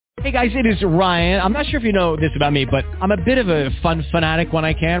Hey guys, it is Ryan. I'm not sure if you know this about me, but I'm a bit of a fun fanatic when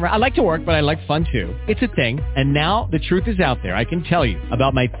I can. I like to work, but I like fun too. It's a thing. And now the truth is out there. I can tell you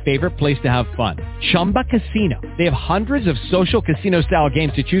about my favorite place to have fun. Chumba Casino. They have hundreds of social casino style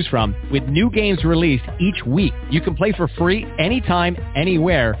games to choose from with new games released each week. You can play for free anytime,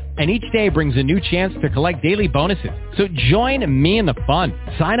 anywhere. And each day brings a new chance to collect daily bonuses. So join me in the fun.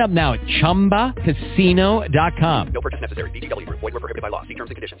 Sign up now at ChumbaCasino.com. No purchase necessary. VGW. Void where prohibited by law. See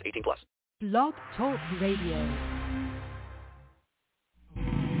terms and conditions. 18+. Blog Talk Radio.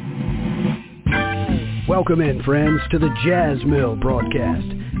 Welcome in, friends, to the Jazz Mill broadcast,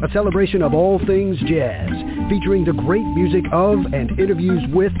 a celebration of all things jazz, featuring the great music of and interviews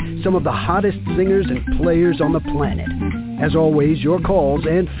with some of the hottest singers and players on the planet. As always, your calls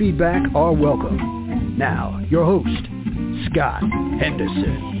and feedback are welcome. Now, your host, Scott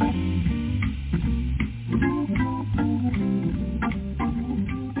Henderson.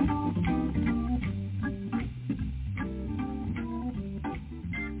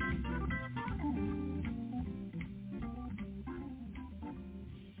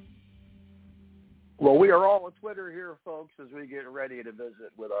 Well, we are all on Twitter here, folks, as we get ready to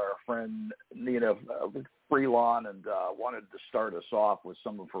visit with our friend Nneena Freelon, and wanted to start us off with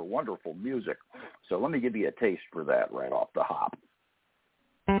some of her wonderful music. So let me give you a taste for that right off the hop.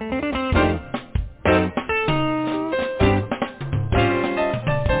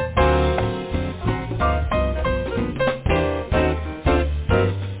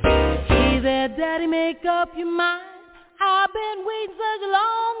 Hey there, Daddy, make up your mind. I've been waiting such a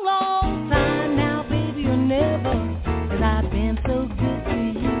long, long time now, baby, you'll never, 'cause I've been so good to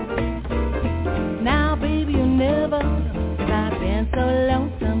you. Now, baby, you'll never, 'cause I've been so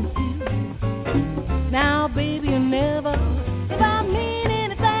lonesome too. Now, baby, you'll never, if I mean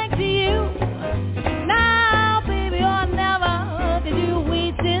anything to you. Now, baby, you'll never, 'cause you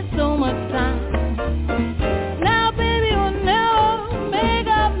wasted so much time. Now, baby, you'll never make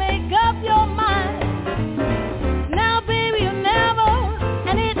up your mind.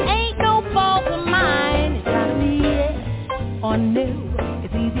 Or no,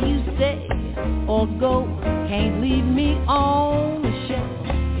 it's either you stay or go. Can't leave me on the shelf.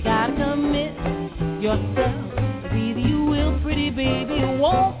 You gotta commit yourself. It's either you will, pretty baby, you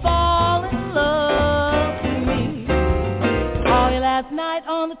won't fall in love with me. Call you last night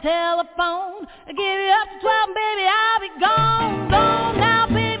on the telephone. I give you up to 12, baby, I'll be gone, gone. Now,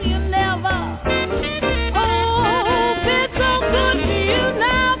 baby, you never. Oh, been so good to you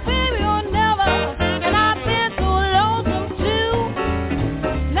now, baby, you'll never. And I've been so lonesome too.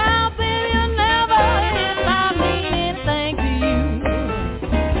 Now, baby, you'll never, if I mean anything to you.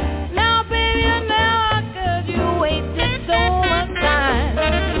 Now, baby, you'll never, 'cause you wasted so much time.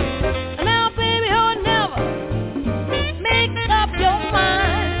 Now, baby, you'll never make up your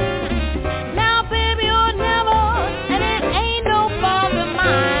mind. Now, baby, you'll never, and it ain't no fault of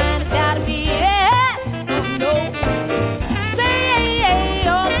mine. It's gotta be yes or no. Say yay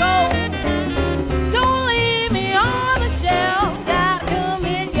or go. Don't leave me on the shelf. Gotta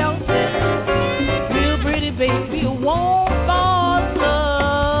commit yourself. Real pretty baby, you won't fall in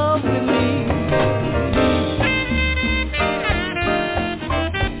love with me.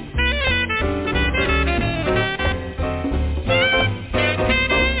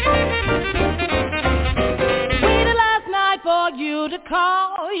 Waited last night for you to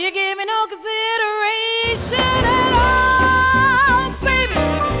call. You gave me no consideration at all, baby.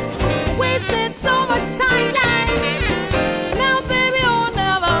 Wasted so much time. Now, baby, you'll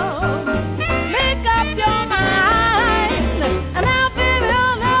never make up your mind. And now, baby,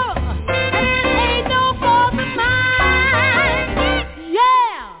 you'll never, and it ain't no fault of mine.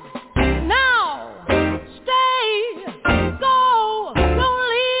 Yeah, now, stay, go, don't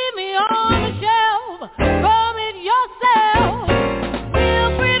leave me on the shelf. Commit yourself.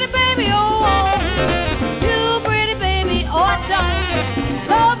 Real pretty baby, oh, you pretty baby, oh, don't.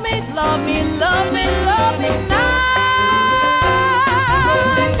 Love me, love me, love me, love me now.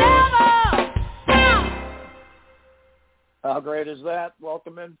 Never, now. How great is that?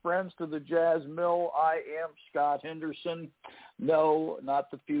 Welcome in, friends, to the Jazz Mill. I am Scott Henderson. No, not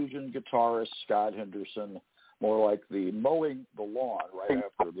the fusion guitarist Scott Henderson. More like the mowing the lawn right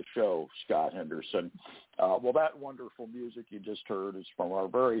after the show, Scott Henderson. Well, that wonderful music you just heard is from our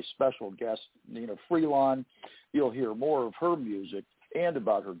very special guest, Nneena Freelon. You'll hear more of her music and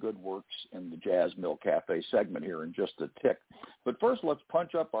about her good works in the Jazz Mill Cafe segment here in just a tick. But first, let's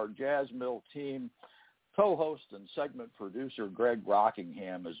punch up our Jazz Mill team. Co-host and segment producer Greg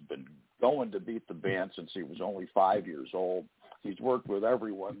Rockingham has been going to beat the band since he was only 5 years old. He's worked with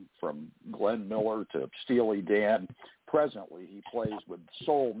everyone from Glenn Miller to Steely Dan. Presently, he plays with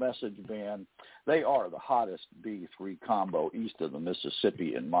Soul Message Band. They are the hottest B3 combo east of the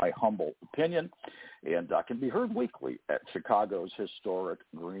Mississippi, in my humble opinion, and can be heard weekly at Chicago's historic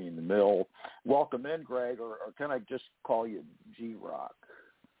Green Mill. Welcome in, Greg, or can I just call you G-Rock?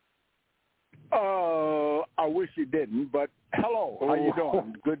 I wish you didn't, but hello. How you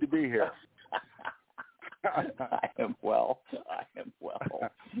doing? Good to be here. I am well.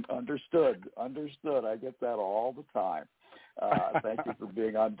 Understood. I get that all the time. Thank you for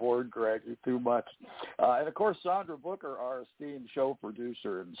being on board, Greg. You're too much. And, of course, Sandra Booker, our esteemed show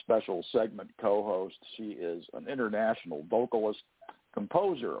producer and special segment co-host. She is an international vocalist,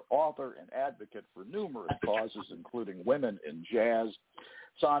 composer, author, and advocate for numerous causes, including women in jazz.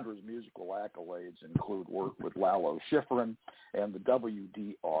 Sandra's musical accolades include work with Lalo Schifrin and the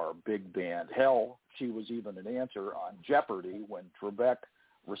WDR big band Hell. She was even an answer on Jeopardy when Trebek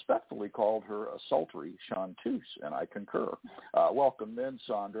respectfully called her a sultry chanteuse, and I concur. Welcome in,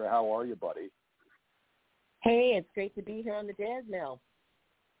 Sandra. How are you, buddy? Hey, it's great to be here on the Jazz Mill.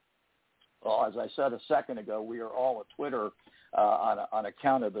 Well, as I said a second ago, we are all at Twitter on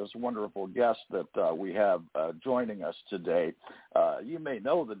account of this wonderful guest that we have joining us today. You may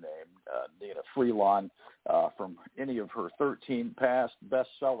know the name Nneena Freelon from any of her 13 past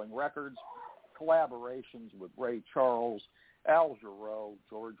best-selling records, collaborations with Ray Charles, Al Jarreau,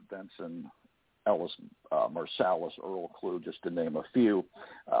 George Benson, Ellis, Marsalis, Earl, Klugh, just to name a few.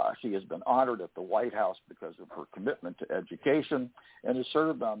 She has been honored at the White House because of her commitment to education and has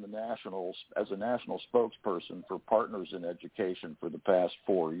served on as a national spokesperson for Partners in Education for the past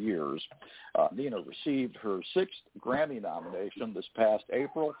 4 years. Nneena received her 6th Grammy nomination this past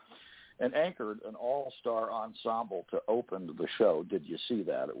April and anchored an all-star ensemble to open the show. Did you see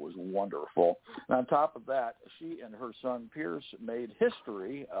that? It was wonderful. And on top of that, she and her son Pierce made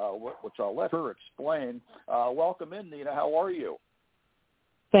history, which I'll let her explain. Welcome in, Nneena. How are you?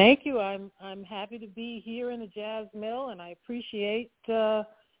 Thank you. I'm happy to be here in the Jazz Mill, and I appreciate the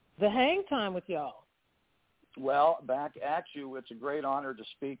hang time with y'all. Well, back at you. It's a great honor to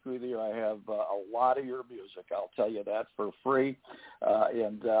speak with you. I have a lot of your music. I'll tell you that for free.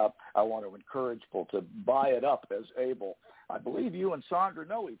 And I want to encourage people to buy it up as able. I believe you and Sandra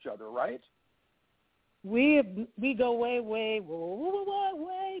know each other, right? We go way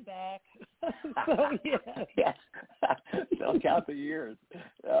back. So, yeah. Yes. Don't count the years.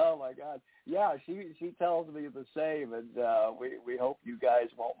 Oh, my God. Yeah, she tells me the same, and we hope you guys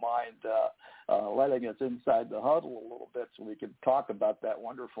won't mind letting us inside the huddle a little bit so we can talk about that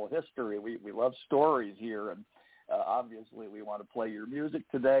wonderful history. We love stories here, and obviously we want to play your music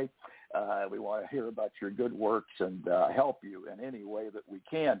today. We want to hear about your good works and help you in any way that we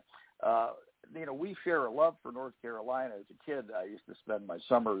can. We share a love for North Carolina. As a kid, I used to spend my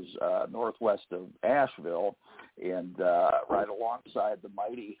summers northwest of Asheville and right alongside the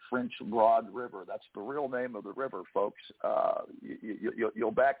mighty French Broad River. That's the real name of the river, folks.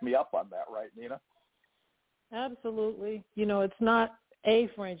 You'll back me up on that, right, Nneena? Absolutely. It's not a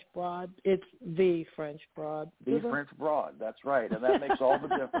French Broad, it's the French Broad. The French Broad, that's right. And that makes all the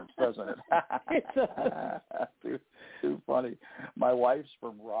difference, doesn't it? It does. Too funny. My wife's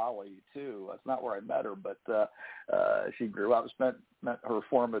from Raleigh, too. That's not where I met her, but she grew up, spent her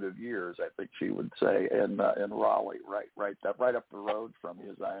formative years, I think she would say, in Raleigh, right up the road from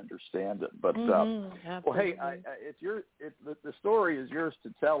you, as I understand it. But, well, hey, the story is yours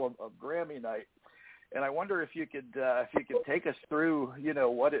to tell of Grammy night. And I wonder if you could take us through,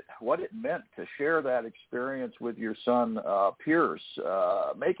 what it meant to share that experience with your son Pierce,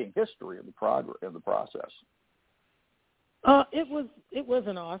 making history in the process. It was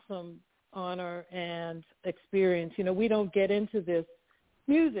an awesome honor and experience. We don't get into this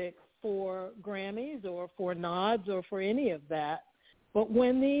music for Grammys or for nods or for any of that, but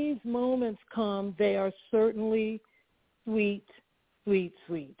when these moments come, they are certainly sweet, sweet,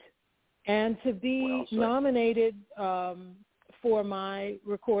 sweet. And to be nominated for my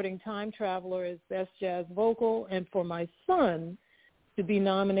recording Time Traveler as Best Jazz Vocal, and for my son to be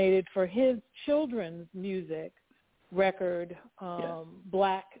nominated for his children's music record,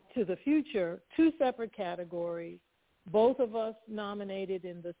 Black to the Future, 2 separate categories, both of us nominated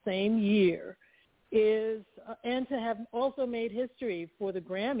in the same year, and to have also made history for the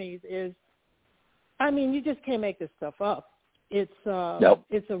Grammys you just can't make this stuff up. It's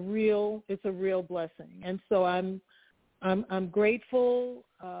a real blessing, and so I'm grateful.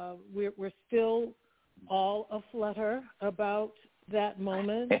 We're still all aflutter about that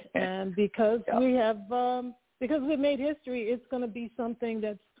moment, and because we've made history, it's going to be something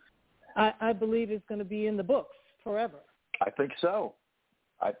that's I believe is going to be in the books forever. I think so.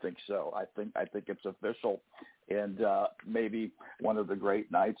 I think it's official, and maybe one of the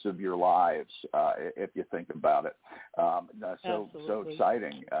great nights of your lives, if you think about it. So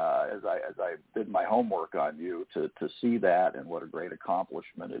exciting as I did my homework on you to see that, and what a great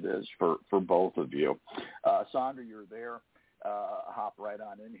accomplishment it is for both of you. Sandra, you're there. Hop right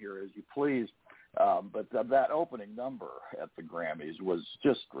on in here as you please. But that opening number at the Grammys was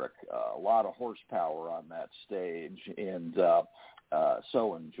just, Rick, a lot of horsepower on that stage, and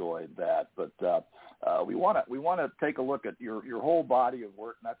so enjoyed that. But we want to take a look at your whole body of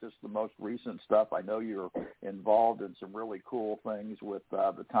work, not just the most recent stuff. I know you're involved in some really cool things with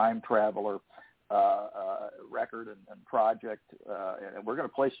the Time Traveler record and project, and we're going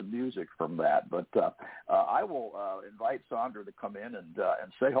to play some music from that. But I will invite Sandra to come in and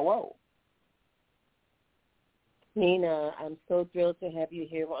say hello. Nneena, I'm so thrilled to have you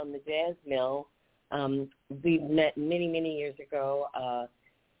here on the Jazz Mill. We met many, many years ago,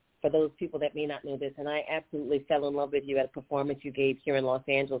 for those people that may not know this, and I absolutely fell in love with you at a performance you gave here in Los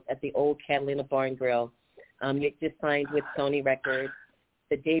Angeles at the old Catalina Bar and Grill. You just signed with Sony Records.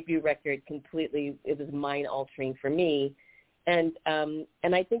 The debut record completely, it was mind-altering for me. And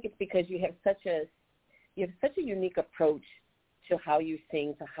I think it's because you have such a unique approach to how you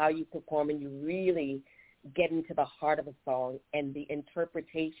sing, to how you perform, and you really get into the heart of a song, and the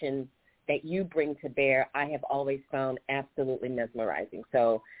interpretation that you bring to bear, I have always found absolutely mesmerizing.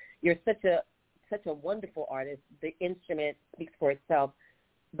 So you're such a wonderful artist. The instrument speaks for itself,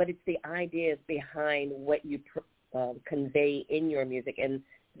 but it's the ideas behind what you convey in your music. And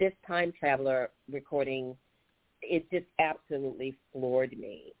this Time Traveler recording, it just absolutely floored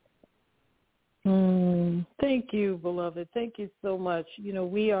me. Thank you, beloved. Thank you so much. You know,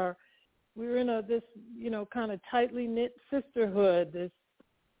 we're in this kind of tightly knit sisterhood,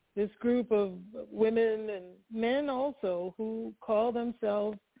 this group of women and men also who call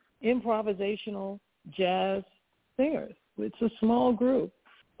themselves improvisational jazz singers. It's a small group,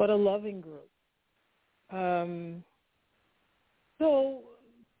 but a loving group. So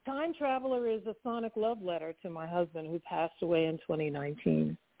Time Traveler is a sonic love letter to my husband, who passed away in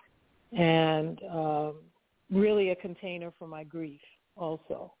 2019, and really a container for my grief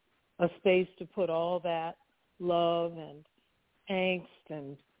also, a space to put all that love and angst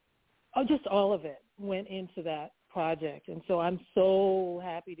and just all of it went into that project. And so I'm so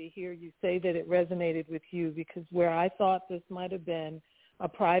happy to hear you say that it resonated with you, because where I thought this might have been a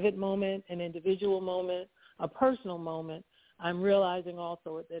private moment, an individual moment, a personal moment, I'm realizing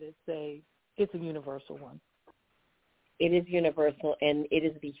also that it's a universal one. It is universal, and it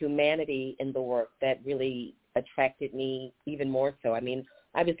is the humanity in the work that really attracted me even more so. I mean,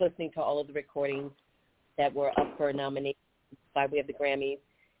 I was listening to all of the recordings that were up for nomination by way of the Grammys,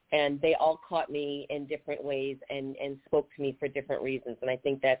 and they all caught me in different ways and spoke to me for different reasons, and I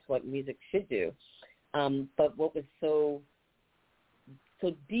think that's what music should do. But what was so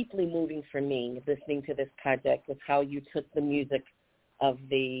deeply moving for me listening to this project was how you took the music of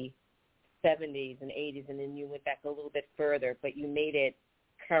the 70s and 80s, and then you went back a little bit further, but you made it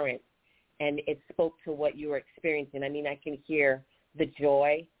current, and it spoke to what you were experiencing. I mean, I can hear the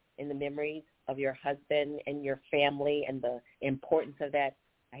joy and the memories of your husband and your family and the importance of that.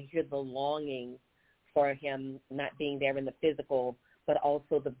 I hear the longing for him not being there in the physical, but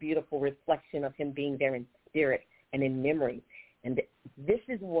also the beautiful reflection of him being there in spirit and in memory. And this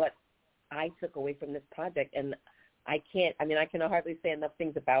is what I took away from this project, and I can hardly say enough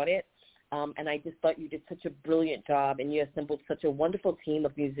things about it. And I just thought you did such a brilliant job, and you assembled such a wonderful team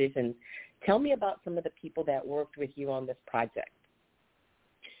of musicians. Tell me about some of the people that worked with you on this project.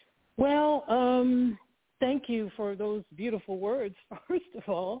 Well, thank you for those beautiful words, first of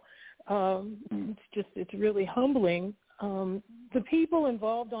all. It's really humbling. The people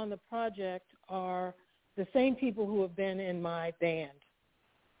involved on the project are the same people who have been in my band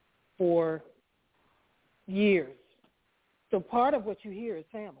for years. So part of what you hear is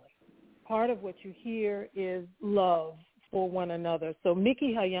family. Part of what you hear is love for one another. So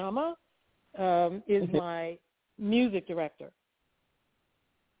Miki Hayama is my music director,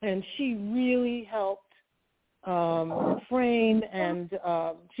 and she really helped frame, and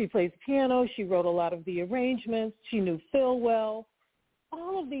she plays piano. She wrote a lot of the arrangements. She knew Phil well.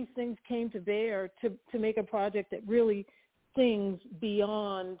 All of these things came to bear to make a project that really sings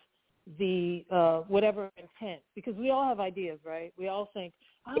beyond the whatever intent, because we all have ideas, right? We all think,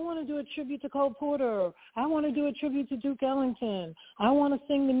 I want to do a tribute to Cole Porter. I want to do a tribute to Duke Ellington. I want to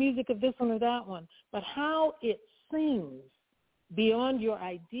sing the music of this one or that one. But how it sings beyond your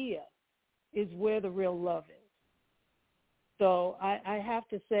idea is where the real love is. So I have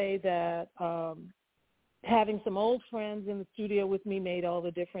to say that having some old friends in the studio with me made all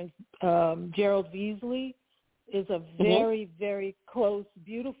the difference. Gerald Beasley is a very, very close,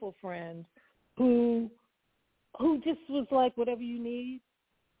 beautiful friend who just was like, whatever you need,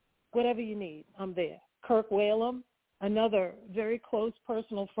 I'm there. Kirk Whalum, another very close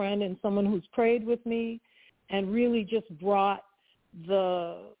personal friend and someone who's prayed with me and really just brought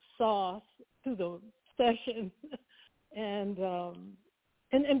the sauce to the session and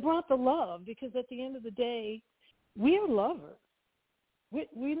brought the love, because at the end of the day, we are lovers.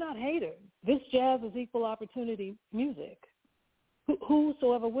 We're not haters. This jazz is equal opportunity music.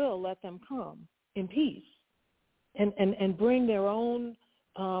 Whosoever will, let them come in peace and bring their own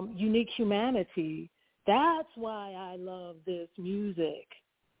unique humanity. That's why I love this music.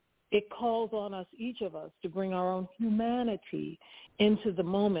 It calls on us, each of us, to bring our own humanity into the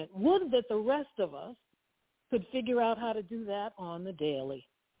moment. Would that the rest of us could figure out how to do that on the daily.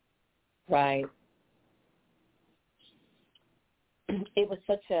 Right. It was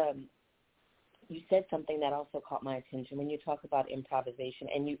you said something that also caught my attention when you talk about improvisation,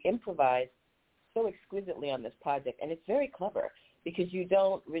 and you improvise so exquisitely on this project, and it's very clever because you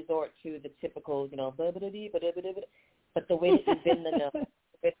don't resort to the typical, but the way that you bend the note,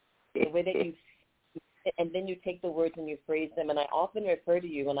 the way that you, and then you take the words and you phrase them, and I often refer to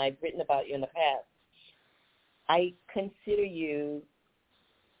you when I've written about you in the past. I consider you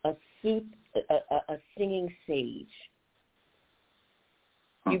a singing sage.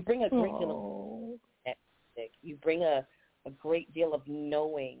 You bring a great deal of music. You bring a great deal of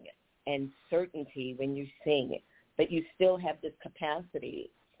knowing and certainty when you sing, but you still have this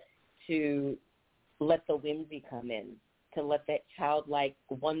capacity to let the whimsy come in, to let that childlike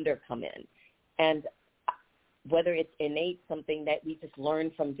wonder come in. And whether it's innate, something that we just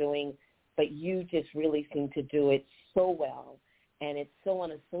learn from doing, but you just really seem to do it so well, and it's so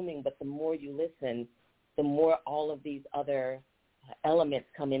unassuming, but the more you listen, the more all of these other elements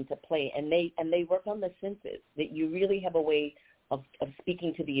come into play, and they work on the senses, that you really have a way of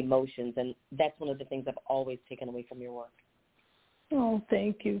speaking to the emotions, and that's one of the things I've always taken away from your work. Oh,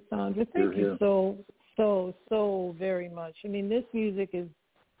 thank you, Sandra. Thank you so very much. I mean, this music is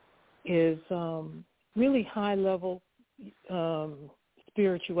really high-level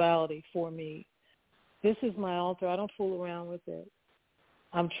spirituality for me. This is my altar. I don't fool around with it.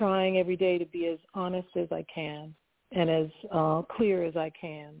 I'm trying every day to be as honest as I can and as clear as I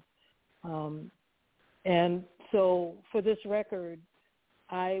can. And so for this record,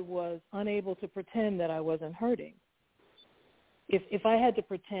 I was unable to pretend that I wasn't hurting. If I had to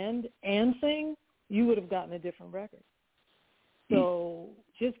pretend and sing, you would have gotten a different record. So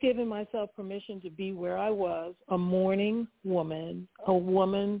just giving myself permission to be where I was, a mourning woman, a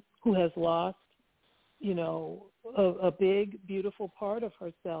woman who has lost, a big, beautiful part of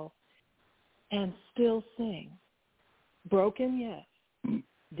herself, and still sing. Broken, yes.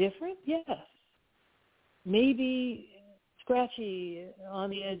 Different, yes. Maybe scratchy on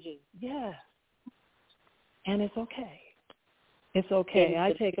the edges, yes. And it's okay. It's okay.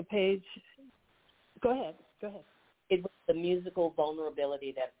 I take a page. Go ahead. It was the musical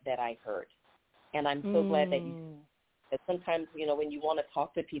vulnerability that I heard. And I'm so glad that sometimes, when you want to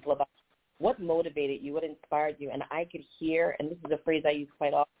talk to people about what motivated you, what inspired you, and I could hear, and this is a phrase I use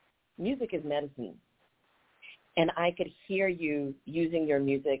quite often, music is medicine. And I could hear you using your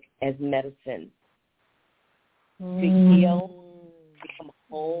music as medicine to heal, become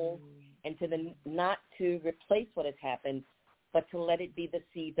whole, and not to replace what has happened, but to let it be the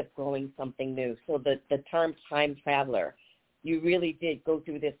seeds of growing something new. So the term time traveler, you really did go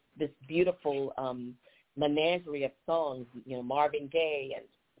through this beautiful menagerie of songs, Marvin Gaye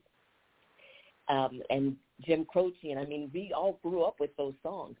and Jim Croce. And I mean, we all grew up with those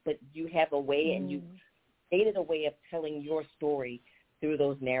songs, but you have a way and you created a way of telling your story through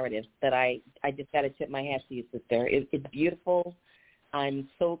those narratives that I just got to tip my hat to you, sister. It's beautiful. I'm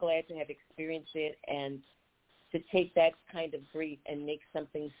so glad to have experienced it, and to take that kind of grief and make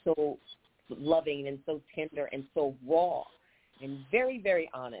something so loving and so tender and so raw and very, very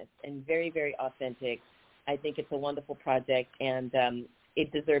honest and very, very authentic. I think it's a wonderful project, and it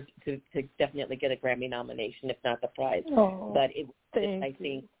deserves to definitely get a Grammy nomination, if not the prize. Oh, but it was, I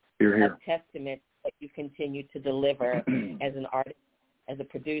think, a testament that you continue to deliver as an artist, as a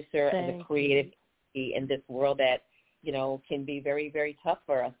producer, as a creative in this world that, can be very, very tough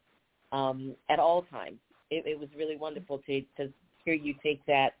for us at all times. It was really wonderful to hear you take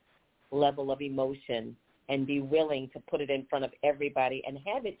that level of emotion and be willing to put it in front of everybody and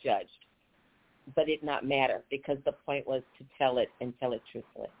have it judged, but it not matter, because the point was to tell it and tell it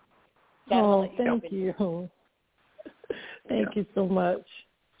truthfully. Thank you. Thank you so much.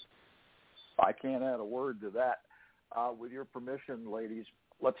 I can't add a word to that. With your permission, ladies,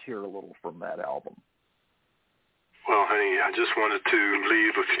 let's hear a little from that album. Well, honey, I just wanted to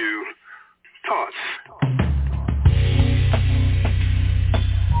leave a few thoughts.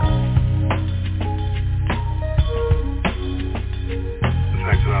 The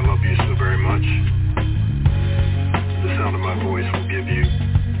fact that I love you so very much. The sound of my voice will give you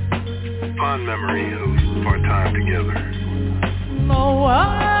a fond memory of our time together. No,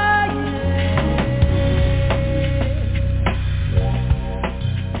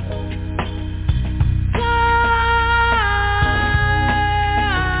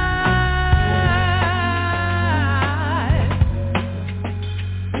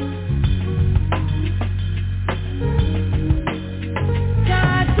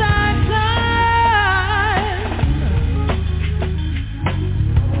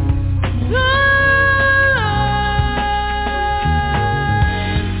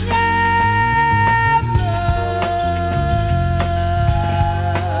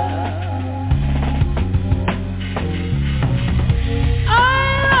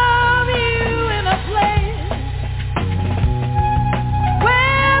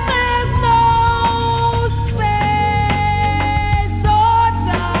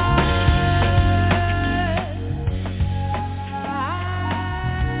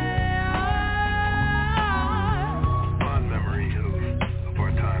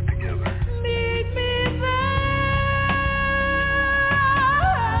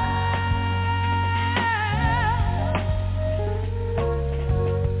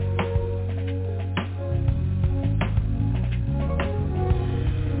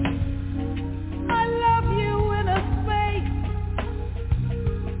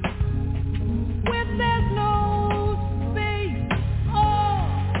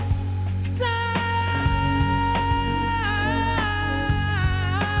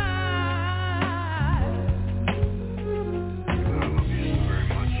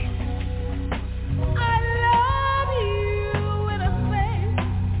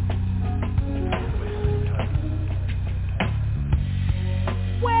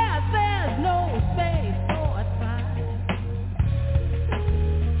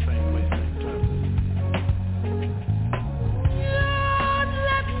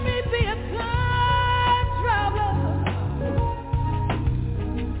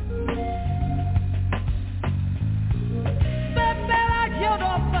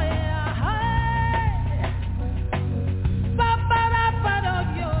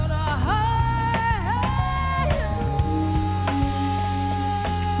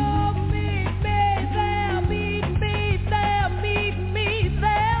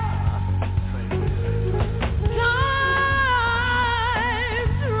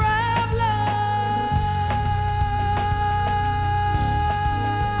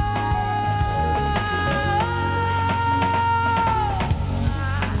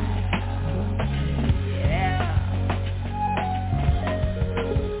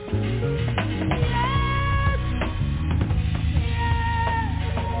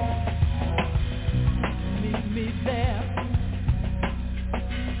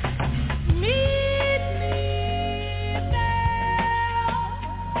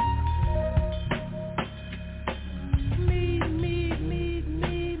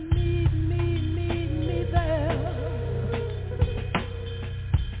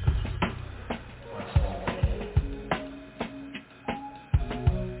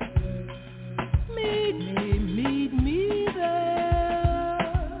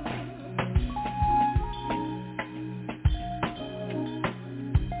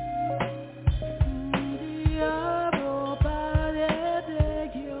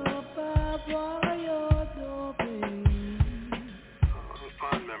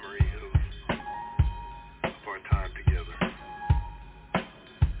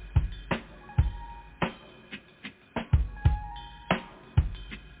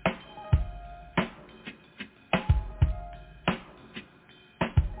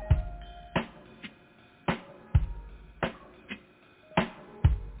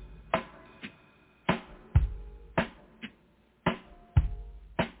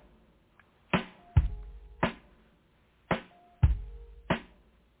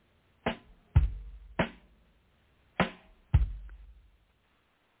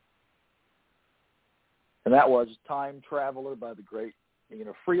 And that was Time Traveler by the great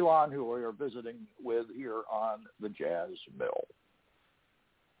Nneena Freelon, who we are visiting with here on the Jazz Mill.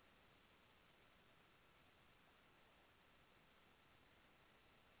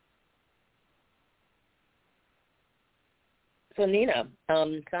 So Nneena,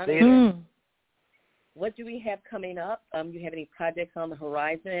 what do we have coming up? You have any projects on the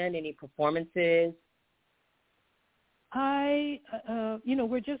horizon, any performances?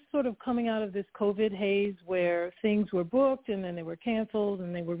 We're just sort of coming out of this COVID haze where things were booked and then they were canceled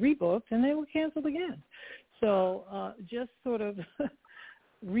and they were rebooked and they were canceled again. So just sort of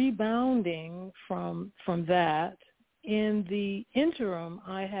rebounding from that. In the interim,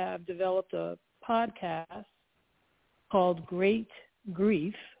 I have developed a podcast called Great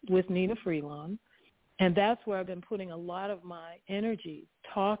Grief with Nneena Freelon, and that's where I've been putting a lot of my energy,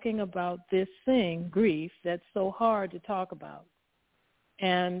 talking about this thing, grief, that's so hard to talk about.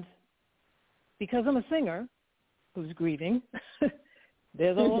 And because I'm a singer who's grieving,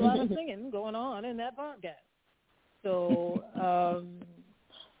 there's a whole lot of singing going on in that podcast. So,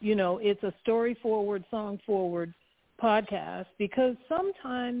 it's a story-forward, song-forward podcast, because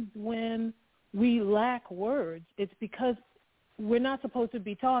sometimes when we lack words, it's because we're not supposed to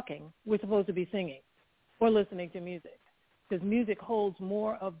be talking. We're supposed to be singing or listening to music, because music holds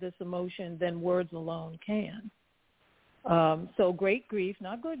more of this emotion than words alone can. So Great Grief,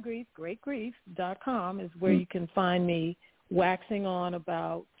 not Good Grief, greatgrief.com is where you can find me waxing on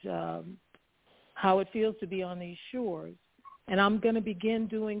about how it feels to be on these shores. And I'm going to begin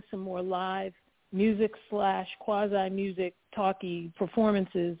doing some more live music/quasi-music talky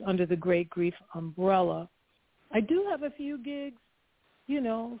performances under the Great Grief umbrella. I do have a few gigs,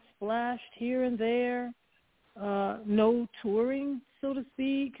 splashed here and there. No touring, so to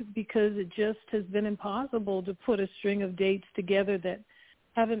speak, because it just has been impossible to put a string of dates together that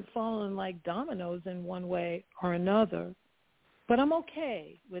haven't fallen like dominoes in one way or another. But I'm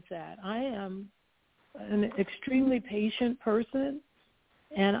okay with that. I am an extremely patient person,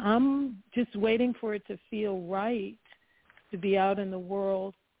 and I'm just waiting for it to feel right to be out in the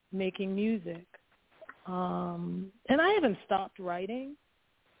world making music. And I haven't stopped writing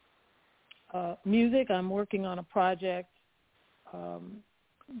music. I'm working on a project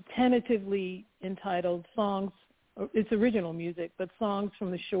tentatively entitled Songs. It's original music, but Songs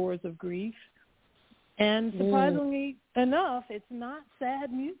from the Shores of Grief. And surprisingly enough, it's not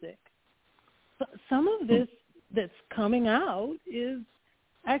sad music. Some of this that's coming out is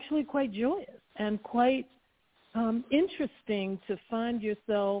actually quite joyous and quite interesting to find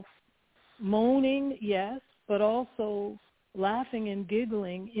yourself moaning, yes, but also laughing and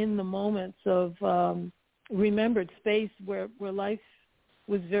giggling in the moments of remembered space where life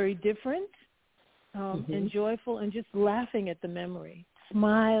was very different and joyful, and just laughing at the memory,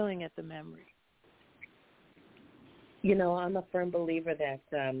 smiling at the memory. I'm a firm believer that,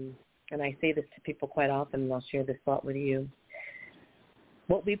 and I say this to people quite often, and I'll share this thought with you,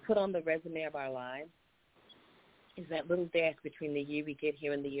 what we put on the resume of our lives is that little dash between the year we get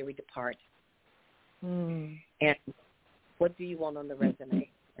here and the year we depart. And what do you want on the resume?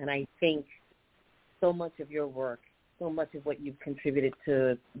 And I think so much of your work, so much of what you've contributed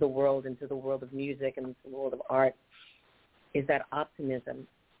to the world and to the world of music and the world of art is that optimism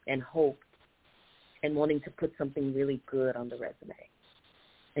and hope and wanting to put something really good on the resume.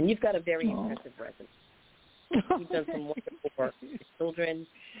 And you've got a very impressive resume. You've done some wonderful work with children.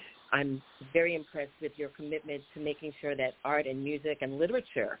 I'm very impressed with your commitment to making sure that art and music and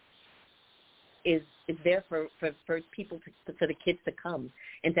literature is there for people, for the kids to come,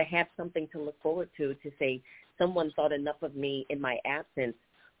 and to have something to look forward to say, someone thought enough of me in my absence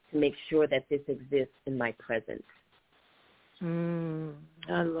to make sure that this exists in my presence.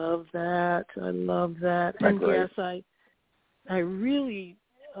 I love that. And yes, I really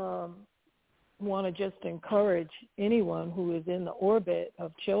want to just encourage anyone who is in the orbit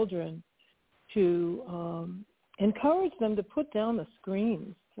of children to encourage them to put down the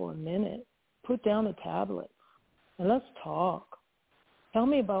screens for a minute, put down the tablets, and let's talk. Tell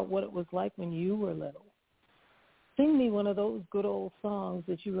me about what it was like when you were little. Sing me one of those good old songs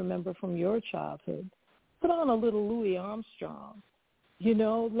that you remember from your childhood. Put on a little Louis Armstrong.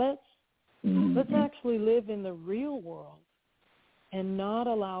 Let's actually live in the real world and not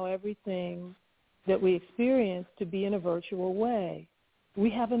allow everything that we experience to be in a virtual way. We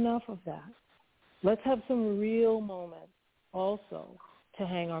have enough of that. Let's have some real moments also to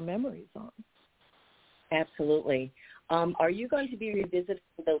hang our memories on. Absolutely. Are you going to be revisiting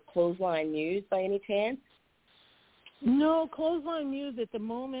the Clothesline Muse by any chance? No, Clothesline Muse at the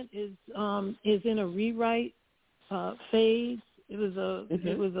moment is in a rewrite phase. It was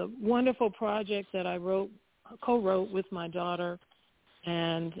a wonderful project that I co-wrote with my daughter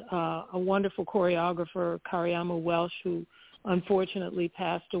and a wonderful choreographer, Kariama Welsh, who unfortunately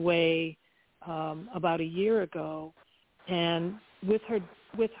passed away about a year ago. And with her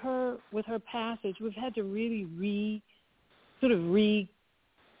passage, we've had to really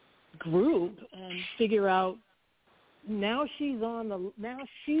regroup and figure out. Now she is on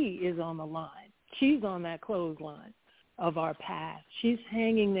the line. She's on that clothesline of our past. She's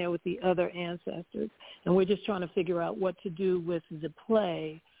hanging there with the other ancestors, and we're just trying to figure out what to do with the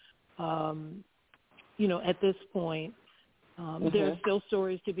play. At this point, there are still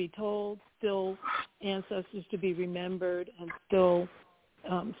stories to be told, still ancestors to be remembered, and still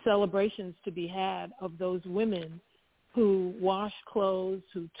celebrations to be had of those women who washed clothes,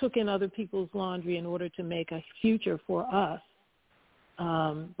 who took in other people's laundry in order to make a future for us.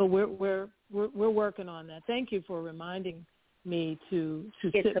 But we're working on that. Thank you for reminding me to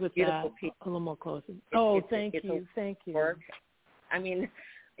sit with that a little more closely. Thank you. Work. I mean,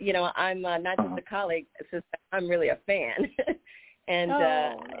 I'm not just a colleague, I'm really a fan. And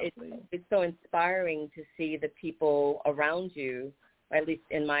it's so inspiring to see the people around you, or at least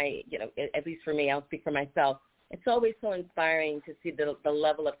at least for me, I'll speak for myself. It's always so inspiring to see the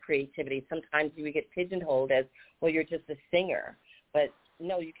level of creativity. Sometimes you get pigeonholed as, well, you're just a singer. But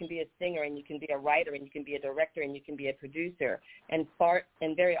no, you can be a singer, and you can be a writer, and you can be a director, and you can be a producer. And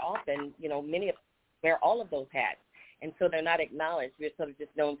very often, many of us wear all of those hats. And so they're not acknowledged. We're sort of just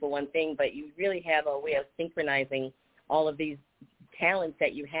known for one thing, but you really have a way of synchronizing all of these talents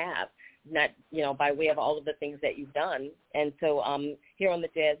that you have, not, by way of all of the things that you've done. And so here on the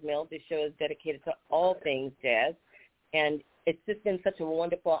Jazz Mill, this show is dedicated to all things jazz. And it's just been such a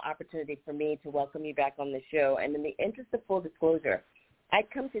wonderful opportunity for me to welcome you back on the show. And in the interest of full disclosure, I'd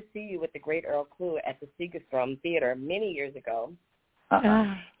come to see you with the great Earl Klugh at the Segerstrom Theater many years ago.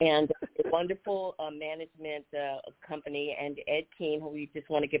 And a wonderful management company, and Ed Keene, who we just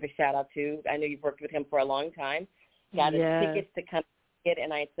want to give a shout-out to. I know you've worked with him for a long time. Got his tickets to come it,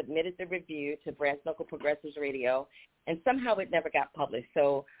 and I submitted the review to Brass Knuckle Progressives Radio, and somehow it never got published.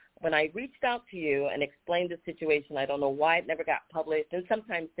 So when I reached out to you and explained the situation, I don't know why it never got published, and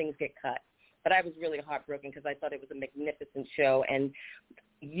sometimes things get cut. But I was really heartbroken because I thought it was a magnificent show, and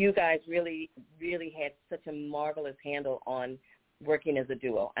you guys really, really had such a marvelous handle on working as a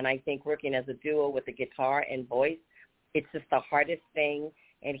duo. And I think working as a duo with the guitar and voice, it's just the hardest thing.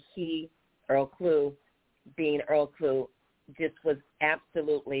 And he, Earl Klugh, being Earl Klugh, just was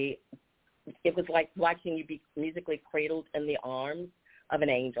absolutely, it was like watching you be musically cradled in the arms of an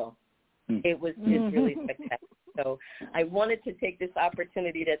angel. It was just really spectacular. So I wanted to take this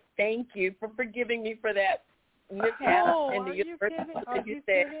opportunity to thank you for forgiving me for that mishap in the universe, as you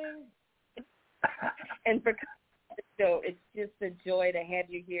said. And for so it's just a joy to have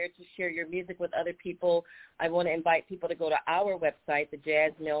you here to share your music with other people. I want to invite people to go to our website,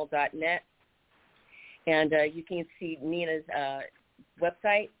 thejazzmill.net, and you can see Nneena's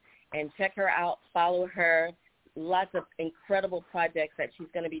website and check her out, follow her. Lots of incredible projects that she's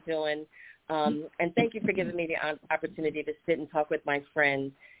going to be doing. And thank you for giving me the opportunity to sit and talk with my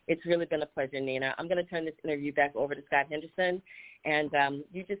friends. It's really been a pleasure, Nneena. I'm going to turn this interview back over to Scott Henderson. And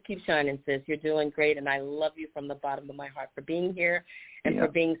you just keep shining, sis. You're doing great, and I love you from the bottom of my heart for being here and for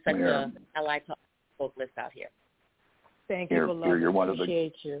being such a ally to vocalist out here. Thank you for loving me. You're one of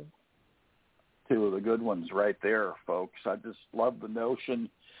Appreciate you. Two of the good ones right there, folks. I just love the notion,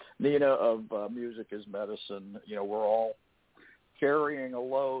 Nneena, of music as medicine. You know, we're all carrying a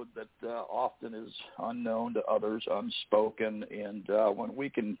load that often is unknown to others, unspoken, and when we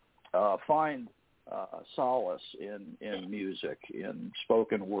can find solace in music, in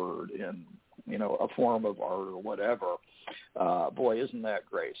spoken word, in a form of art or whatever, boy, isn't that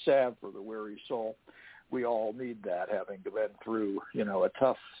great? Salve for the weary soul. We all need that, having been through a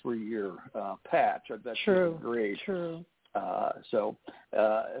tough 3-year patch. That's great. True. So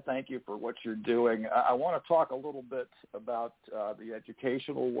thank you for what you're doing. I want to talk a little bit about the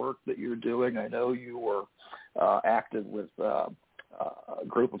educational work that you're doing. I know you were active with a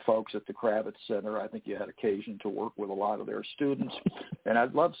group of folks at the Kravitz Center. I think you had occasion to work with a lot of their students. And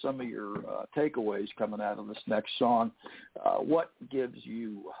I'd love some of your takeaways coming out of this next song. What gives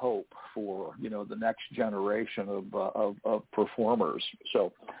you hope for, the next generation of performers?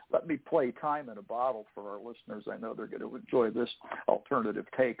 So let me play Time in a Bottle for our listeners. I know they're going to enjoy this alternative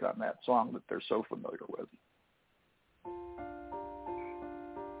take on that song that they're so familiar with.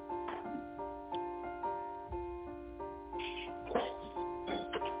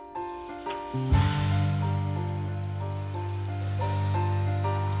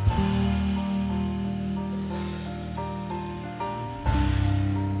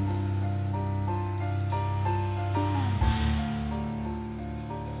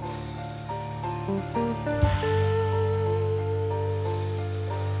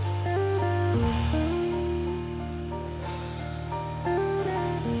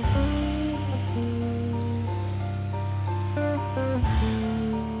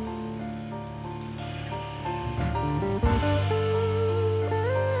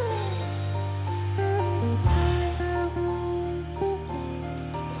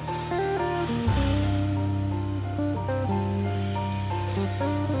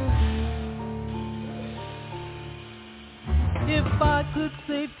 could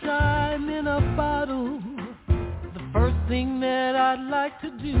save time in a bottle, the first thing that I'd like to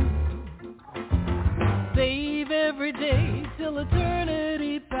do, save every day till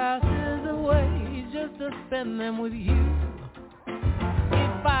eternity passes away, just to spend them with you.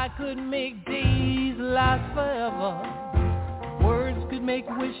 If I could make days last forever, words could make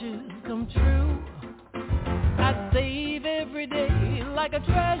wishes come true, I'd save every day like a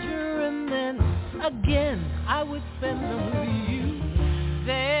treasure, and then again I would spend them with you.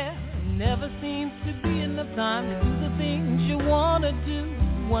 There never seems to be enough time to do the things you want to do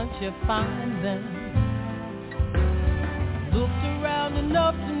once you find them. Looked around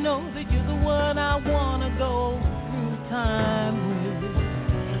enough to know that you're the one I want to go through time with.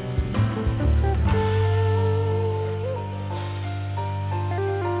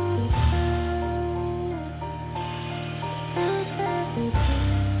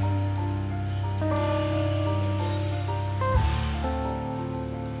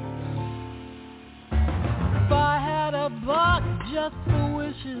 Just for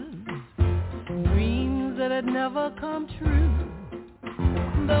wishes, dreams that had never come true,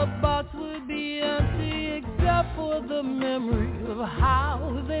 the box would be empty except for the memory of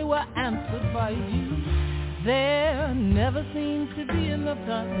how they were answered by you. There never seems to be enough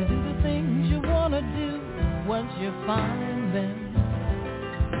time to do the things you want to do once you find them.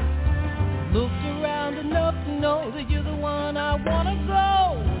 Looked around enough to know that you're the one I want to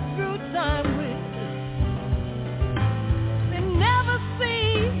go through time with. Never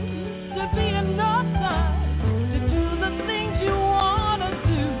seems to be enough time to do the things you want to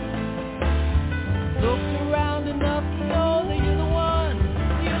do. Looked around enough to know that you're the one,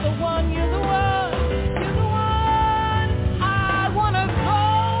 you're the one, you're the one, you're the one I want to go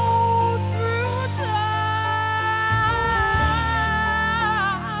through time.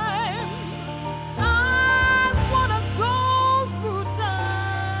 I want to go through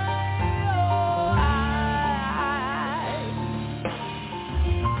time. Oh,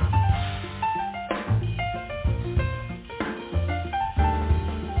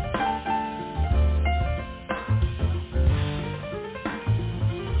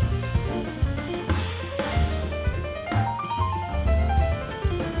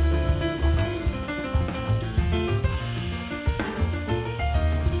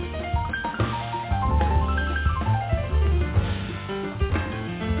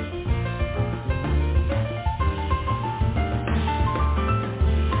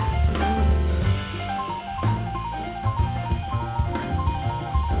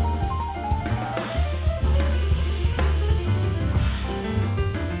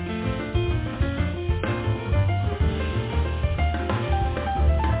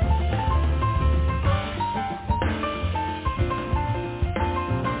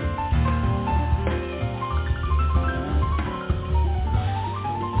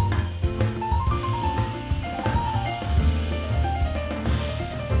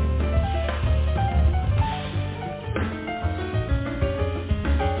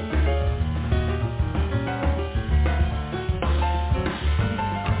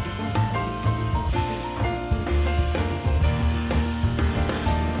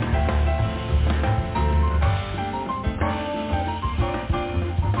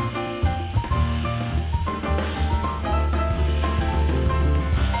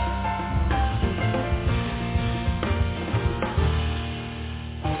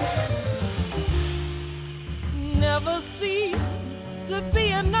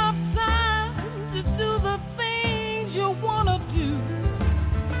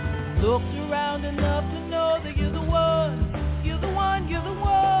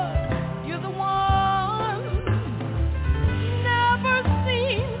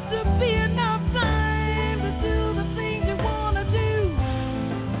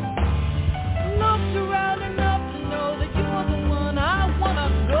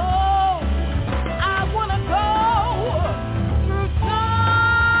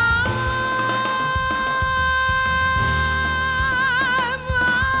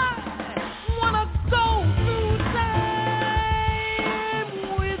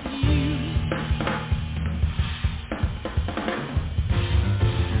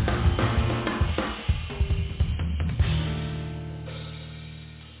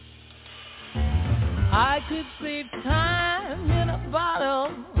 I could save time in a bottle,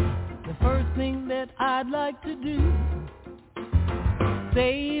 the first thing that I'd like to do.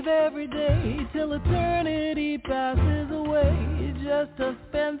 Save every day till eternity passes away, just to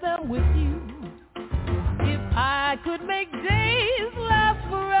spend them with you. If I could make days last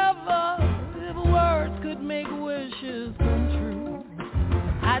forever, if words could make wishes come true,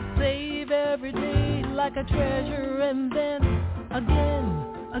 I'd save every day like a treasure, and then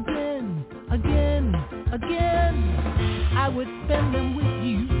again, again, again. I would spend them with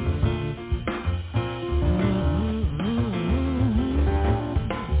you.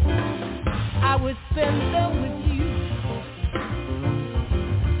 I would spend them with you.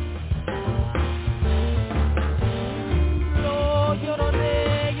 Oh,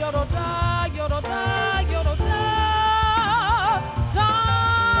 yoda-da, yoda-da, yoda-da, yoda-da.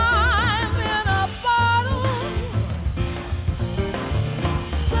 Time in a bottle.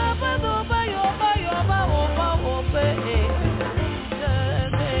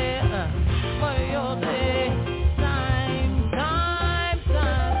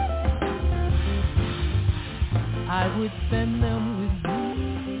 I would spend them with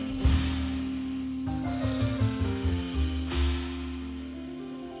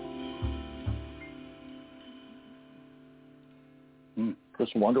you.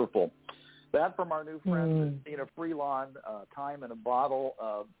 Just wonderful. That from our new friend Nneena Freelon, "Time in a Bottle."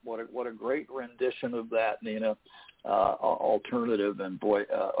 What a great rendition of that, Nneena. Alternative and boy,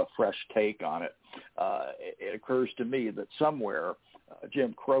 a fresh take on it. It occurs to me that somewhere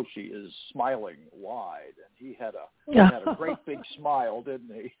Jim Croce is smiling wide, and he had a great big smile,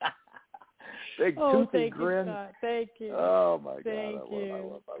 didn't he? Big toothy grin. You, thank you. Oh my thank God! You. I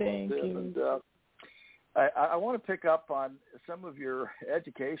love thank him. you. And, I want to pick up on some of your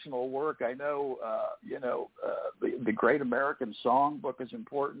educational work. I know, the Great American Songbook is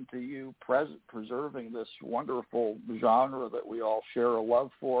important to you, preserving this wonderful genre that we all share a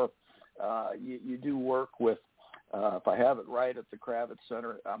love for. You do work with, if I have it right, at the Kravitz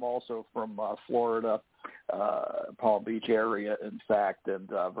Center. I'm also from Florida, Palm Beach area, in fact, and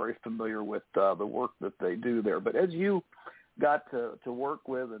very familiar with the work that they do there. But as you got to work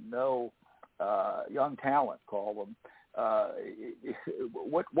with and know young talent, call them,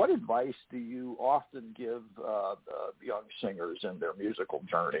 what advice do you often give young singers in their musical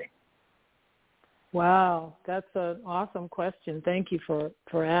journey? Wow, that's an awesome question. Thank you for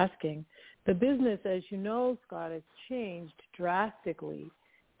asking. The business, as you know, Scott, has changed drastically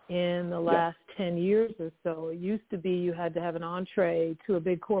in the last 10 years or so. It used to be you had to have an entree to a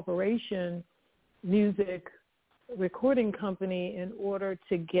big corporation music recording company in order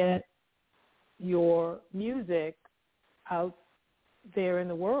to get your music out there in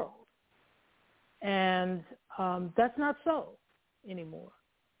the world. And that's not so anymore.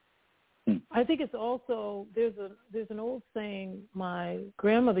 I think it's also, there's an old saying my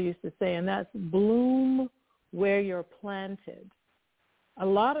grandmother used to say, and that's bloom where you're planted. A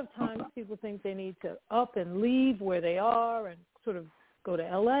lot of times people think they need to up and leave where they are and sort of go to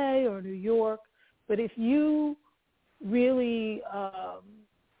LA or New York. But if you really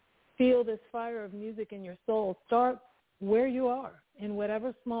feel this fire of music in your soul, start where you are, in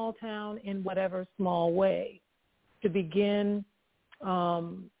whatever small town, in whatever small way, to begin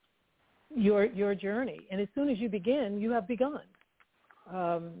your journey. And as soon as you begin, you have begun.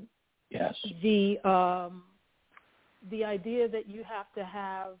 Yes. The idea that you have to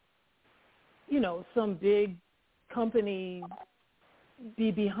have, some big company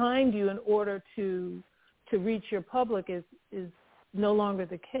be behind you in order to reach your public is no longer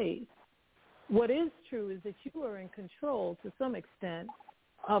the case. What is true is that you are in control to some extent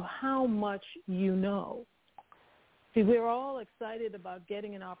of how much you know. See, we're all excited about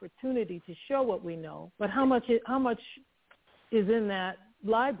getting an opportunity to show what we know, but how much is in that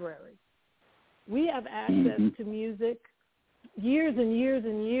library? We have access to music, years and years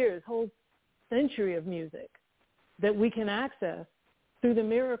and years, whole century of music that we can access through the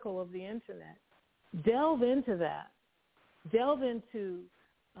miracle of the internet. Delve into that. Delve into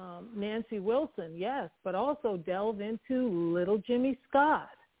Nancy Wilson, yes, but also delve into Little Jimmy Scott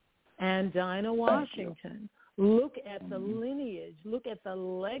and Dinah Washington. Look at the lineage. Look at the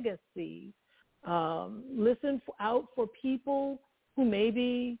legacy. Listen out for people who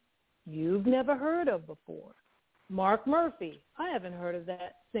maybe you've never heard of before. Mark Murphy. I haven't heard of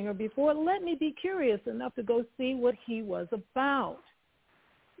that singer before. Let me be curious enough to go see what he was about.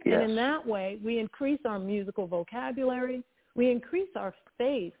 Yes. And in that way, we increase our musical vocabulary. We increase our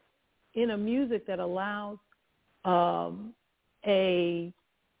faith in a music that allows a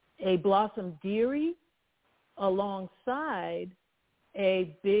Blossom Dearie alongside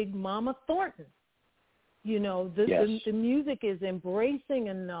a big Mama Thornton. The music is embracing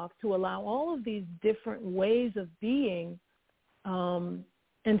enough to allow all of these different ways of being and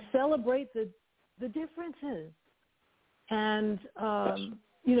celebrate the differences and,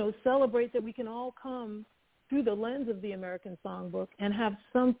 celebrate that we can all come through the lens of the American Songbook and have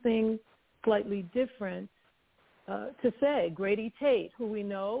something slightly different to say. Grady Tate, who we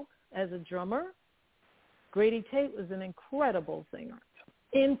know as a drummer, Grady Tate was an incredible singer.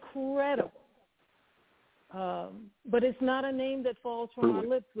 Incredible. But it's not a name that falls from our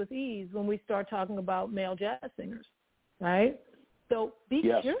lips with ease when we start talking about male jazz singers, right? So be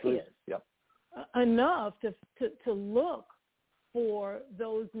curious enough to look for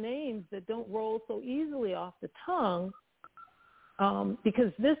those names that don't roll so easily off the tongue,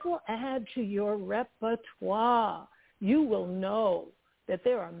 because this will add to your repertoire. You will know that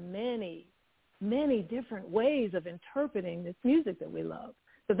there are many, many different ways of interpreting this music that we love.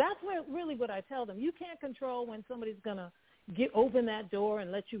 So that's really what I tell them. You can't control when somebody's going to open that door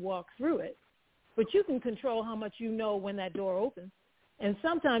and let you walk through it, but you can control how much you know when that door opens. And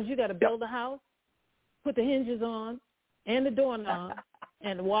sometimes you got to build a house, put the hinges on and the doorknob,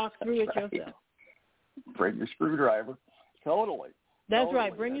 and walk through it yourself. Bring your screwdriver. Totally. That's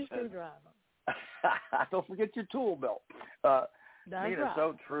right. Bring your screwdriver. Don't forget your tool belt. That's Nneena, right.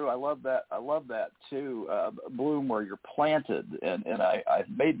 so true. I love that too. Bloom where you're planted, and I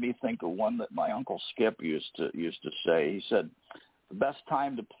made me think of one that my Uncle Skip used to say. He said, the best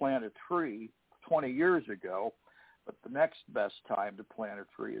time to plant a tree 20 years ago, but the next best time to plant a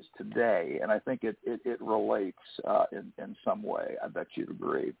tree is today. And I think it relates in some way. I bet you'd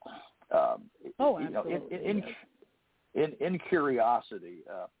agree. Absolutely. In curiosity,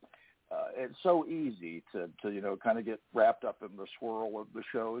 it's so easy to kind of get wrapped up in the swirl of the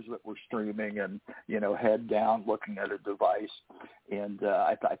shows that we're streaming and head down looking at a device. And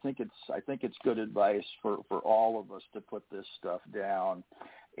I think it's good advice for all of us to put this stuff down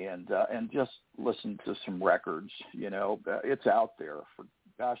and just listen to some records. It's out there. For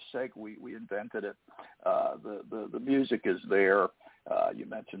gosh sake, we invented it. The music is there. You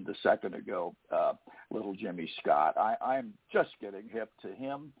mentioned a second ago, little Jimmy Scott. I'm just getting hip to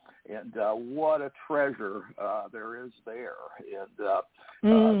him, and what a treasure there is there.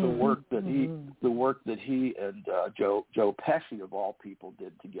 And the work that he and Joe Pesci of all people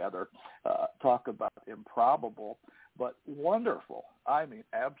did together, talk about improbable but wonderful. I mean,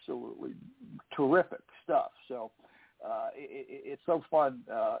 absolutely terrific stuff. So. It's so fun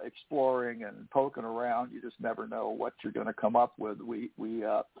exploring and poking around. You just never know what you're going to come up with. We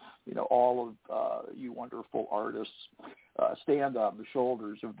all of you wonderful artists stand on the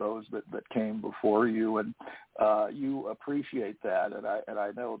shoulders of those that came before you, and you appreciate that. And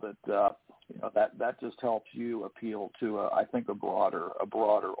I know that that just helps you appeal to I think a broader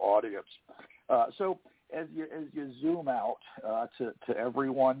audience. So as you zoom out to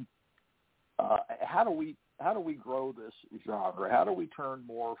everyone, how do we grow this genre? How do we turn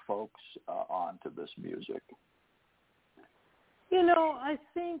more folks onto this music? I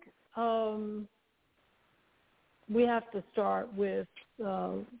think we have to start with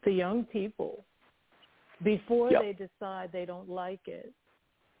the young people before they decide they don't like it.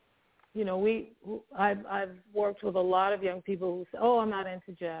 I've worked with a lot of young people who say, "Oh, I'm not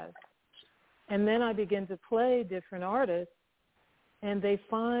into jazz," and then I begin to play different artists, and they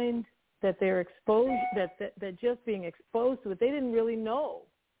find that they're exposed, that just being exposed to it, they didn't really know.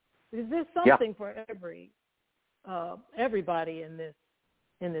 Because there's something for everybody in this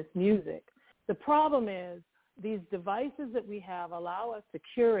music. The problem is these devices that we have allow us to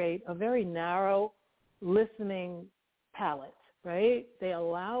curate a very narrow listening palette, right? They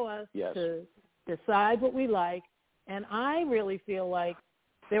allow us to decide what we like, and I really feel like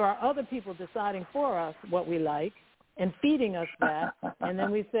there are other people deciding for us what we like and feeding us that, and then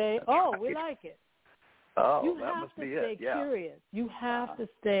we say, "Oh, we like it." You have to stay curious. You have to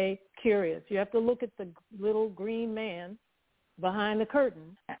stay curious. You have to look at the little green man behind the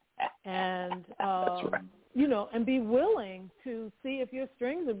curtain, and and be willing to see if your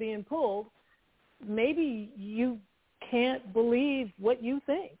strings are being pulled. Maybe you can't believe what you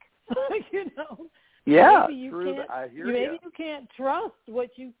think. Yeah, maybe you true. can't. I hear maybe you can't trust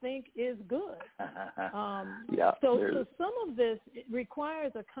what you think is good. So some of this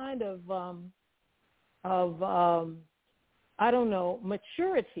requires a kind of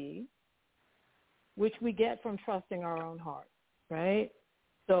maturity, which we get from trusting our own heart, right?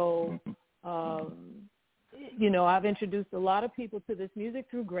 So, I've introduced a lot of people to this music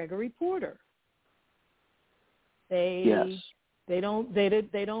through Gregory Porter. They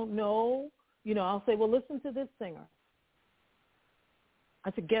don't know. I'll say, well, listen to this singer.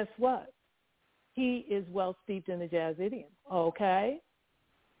 I said, guess what? He is well steeped in the jazz idiom. Okay.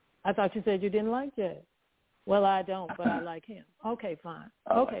 I thought you said you didn't like jazz. Well, I don't, but I like him. Okay, fine.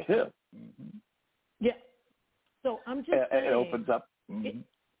 Okay. Like yeah. So I'm just saying. It opens up.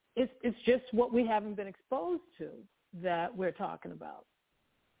 It's just what we haven't been exposed to that we're talking about.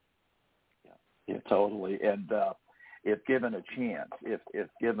 Yeah, totally. And if given a chance, if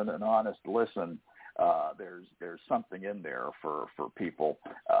given an honest listen, there's something in there for people.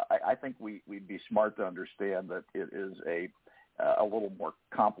 I think we'd be smart to understand that it is a little more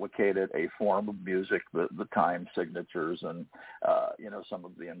complicated, a form of music, the time signatures and, some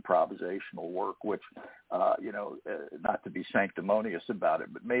of the improvisational work, which, not to be sanctimonious about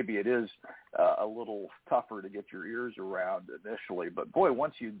it, but maybe it is a little tougher to get your ears around initially. But, boy,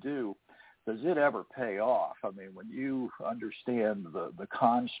 once you do, does it ever pay off? I mean, when you understand the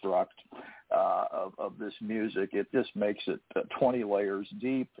construct of this music, it just makes it 20 layers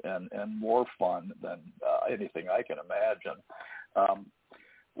deep and more fun than anything I can imagine.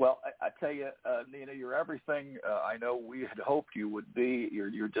 Well, I tell you, Nneena, you're everything I know we had hoped you would be.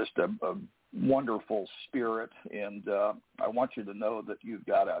 You're just a wonderful spirit, and I want you to know that you've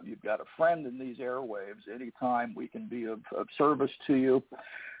got a friend in these airwaves. Anytime we can be of service to you.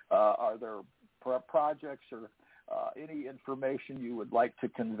 Are there projects or any information you would like to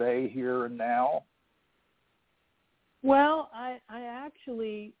convey here and now? Well, I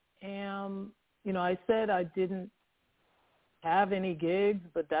actually am, I said I didn't have any gigs,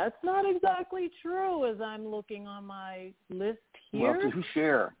 but that's not exactly true as I'm looking on my list here. Well, do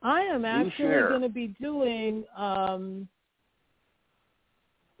share. I am actually going to be doing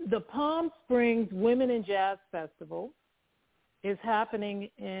the Palm Springs Women in Jazz Festival. Is happening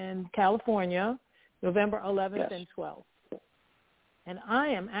in California, November 11th and 12th. And I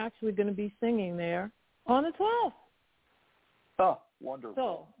am actually going to be singing there on the 12th. Oh, wonderful.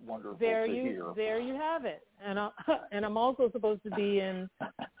 So, wonderful there to you hear. There you have it. And I'm also supposed to be in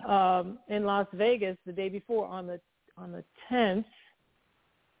Las Vegas the day before on the 10th.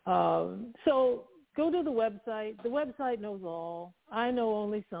 So go to the website. The website knows all. I know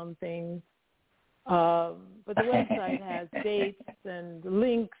only some things. But the website has dates and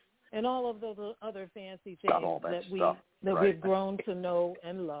links and all of those other fancy things that we've grown to know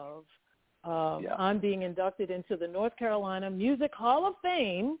and love. I'm being inducted into the North Carolina Music Hall of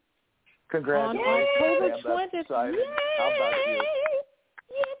Fame. Congratulations, on October 20th. How about you?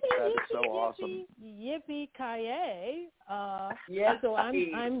 That is so awesome. Yippee-ki-yay. So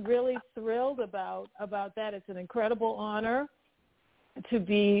I'm really thrilled about that. It's an incredible honor to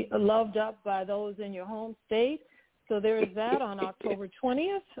be loved up by those in your home state. So there is that on October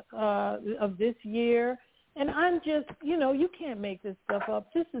 20th of this year. And I'm just, you can't make this stuff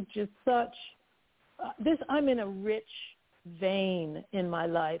up. This is just I'm in a rich vein in my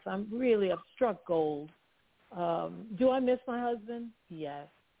life. I've struck gold. Do I miss my husband? Yes,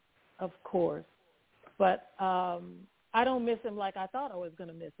 of course. But I don't miss him like I thought I was going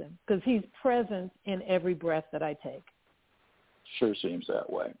to miss him because he's present in every breath that I take. Sure seems that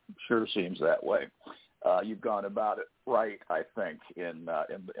way. You've gone about it right, I think, in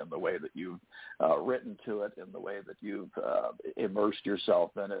the way that you've written to it, in the way that you've immersed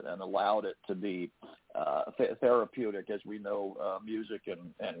yourself in it and allowed it to be therapeutic, as we know music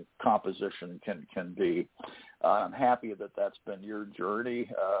and composition can be. I'm happy that that's been your journey,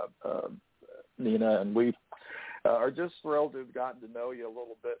 Nneena, and we are just thrilled to have gotten to know you a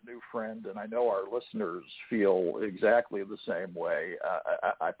little bit, new friend, and I know our listeners feel exactly the same way.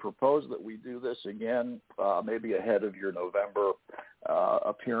 I propose that we do this again, maybe ahead of your November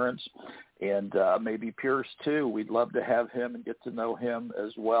appearance, and maybe Pierce, too. We'd love to have him and get to know him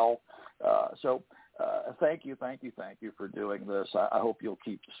as well. So thank you for doing this. I hope you'll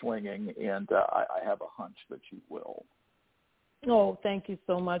keep swinging, and I have a hunch that you will. Oh, thank you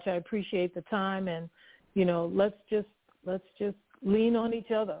so much. I appreciate the time, and let's just lean on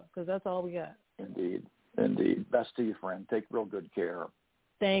each other because that's all we got. Indeed. Best to you, friend. Take real good care.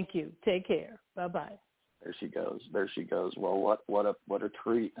 Thank you. Take care. Bye-bye. There she goes. Well, what a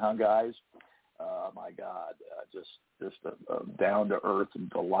treat, huh, guys? My God, just a down to earth and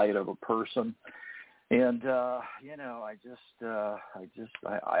delight of a person. And I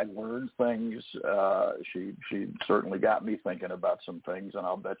learned things. She certainly got me thinking about some things, and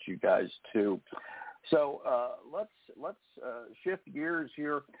I'll bet you guys too. So let's shift gears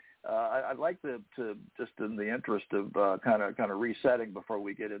here. I'd like to just in the interest of kind of resetting before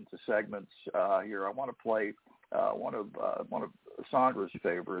we get into segments here. I want to play one of Sandra's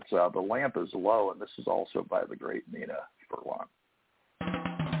favorites. The Lamp is Low, and this is also by the great Nneena Freelon.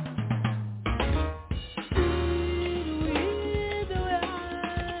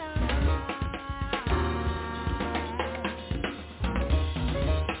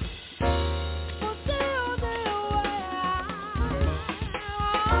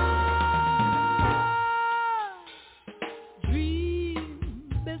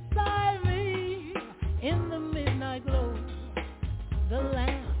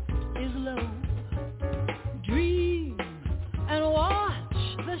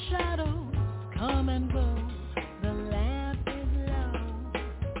 and go. The lamp is low.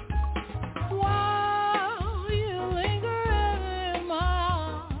 While you linger in my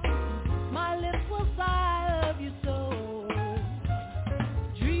arms, my lips will sigh of you so.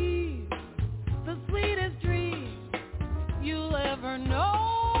 Dream, the sweetest dream you'll ever know.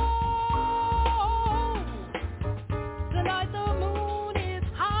 Tonight the moon is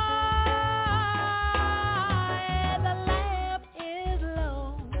high, the lamp is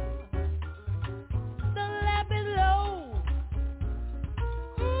low. The lamp is low.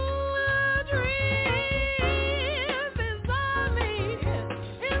 A dream is on me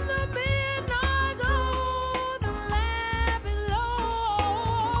in the midnight glow. The lamp is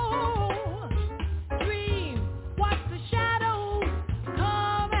low. Dream, watch the shadows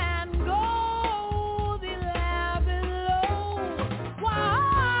come and go. The lamp is low.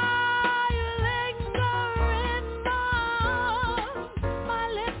 While you linger in my arms, my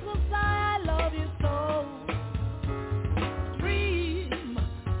lips will sigh, I love you so. Dream,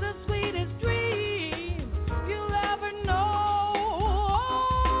 the sweetest dream you'll ever know.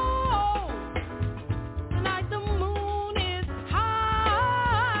 Tonight the moon is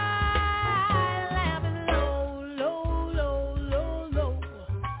high, lamp is low, low, low, low, low.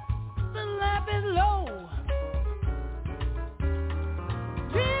 The lamp is low.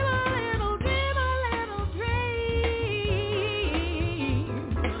 Dream a little dream.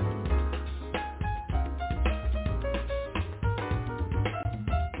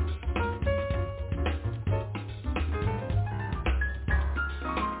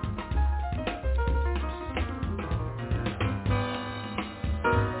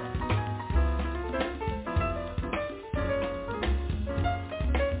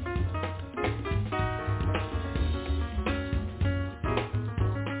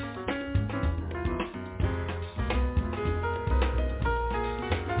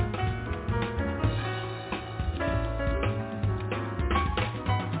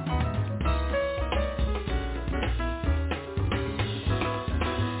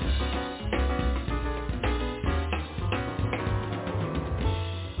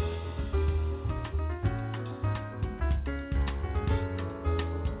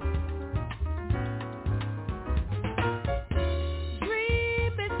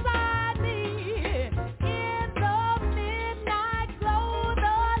 Dream beside me in the midnight glow.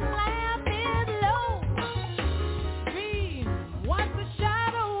 The lamp is low. Dream, watch the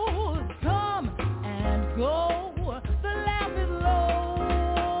shadows come and go. The lamp is low.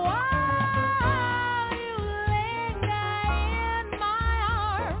 While you linger in my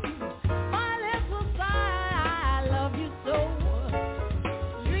arms, my lips will sigh, I love you so.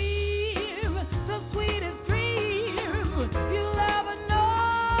 Dream, the sweetest dream you'll ever know.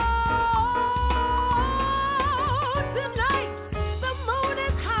 Tonight the moon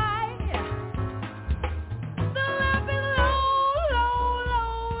is high, the lamp is low, low,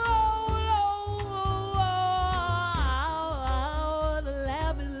 low, low, low. The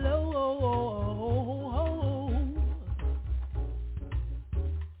lamp is low.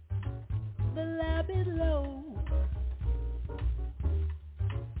 The lamp is low.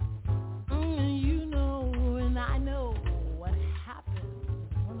 You know and I know what happens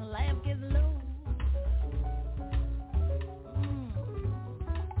when the lamp gets low.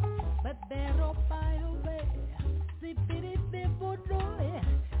 But pero paio ve, si piri before day,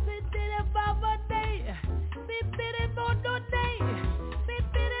 si piri baba day, si piri bodo day, si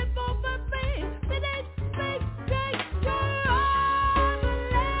piri baba day, si day, day, day, day. The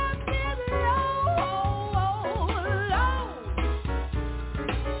lamp is low, low.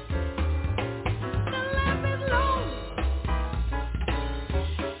 The lamp is low.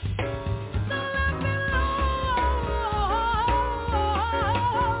 The lamp is low.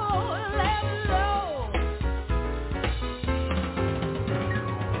 Lamp is low.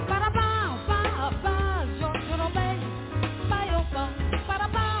 Ba-da-bow, ba-ba, you're gonna bang. Ba-yo-ba,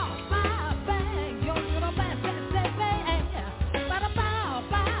 ba-da-bow, ba-bang, you're gonna bang, bang, bang. Ba-da-bow,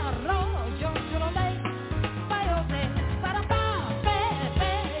 ba-ro, you're gonna bang. Ba-yo-bang, ba-da-bow, bang,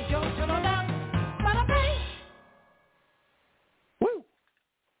 bang, you're gonna bang. Ba-da-bang. Woo!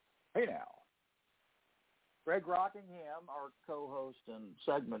 Hey now. Greg Rockingham, our co-host and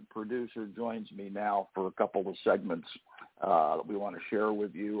segment producer, joins me now for a couple of segments that we want to share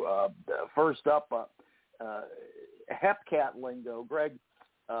with you. First up, Hepcat lingo. Greg,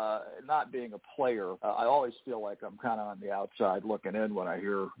 not being a player, I always feel like I'm kind of on the outside looking in when I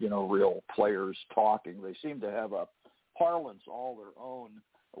hear, real players talking. They seem to have a parlance all their own,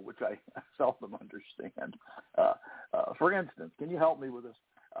 which I seldom understand. For instance, can you help me with this?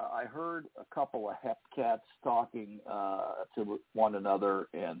 I heard a couple of hep cats talking to one another,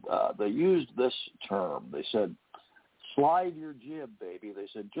 and they used this term. They said, "Slide your jib, baby." They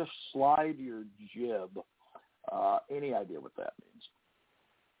said, "Just slide your jib." Any idea what that means?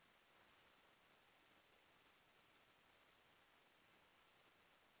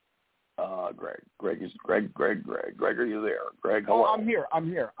 Greg, are you there? Greg, hello. Oh, I'm here.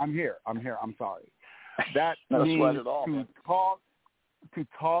 I'm sorry. That No means sweat at all, to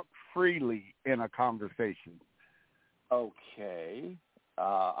talk freely in a conversation. Okay.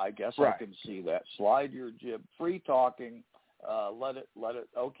 I guess right. I can see that. Slide your jib. Free talking. Let it.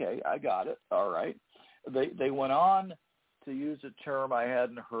 Okay, I got it. All right. They went on to use a term I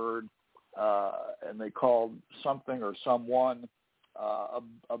hadn't heard, and they called something or someone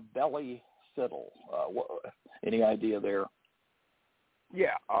a belly fiddle. Any idea there?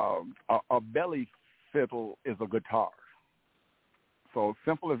 Yeah, a belly fiddle is a guitar. So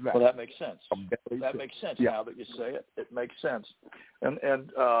simple as that. Well, that makes sense. That makes sense yeah. now that you say it. It makes sense. And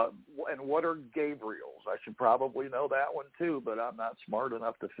what are Gabriels? I should probably know that one too, but I'm not smart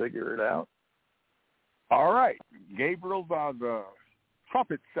enough to figure it out. All right, Gabriels are the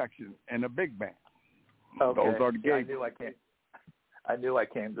trumpet section in a big band. Okay. Those are the Gabriels. I knew I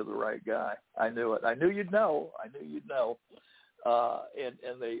came to the right guy. I knew it. I knew you'd know.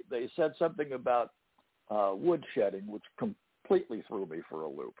 And they said something about wood shedding, which completely threw me for a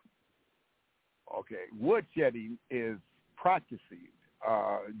loop. Okay, wood shedding is practicing.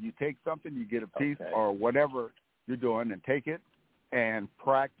 You take something, you get a piece or whatever you're doing, and take it and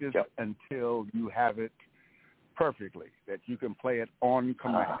practice until you have it perfectly, that you can play it on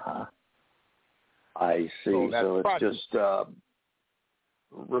command. I see. So it's practice. just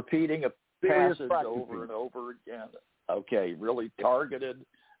repeating a passage over and over again. Okay, really targeted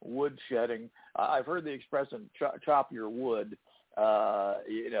wood shedding. I've heard the expression "chop your wood," but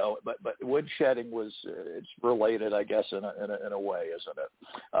wood shedding it's related, I guess, in a way, isn't it?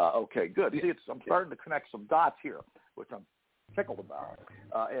 Okay, good. See, I'm starting to connect some dots here, which I'm tickled about.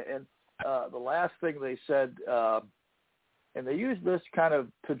 And the last thing they said, and they used this kind of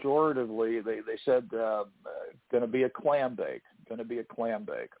pejoratively. They said, "Going to be a clam bake." Going to be a clam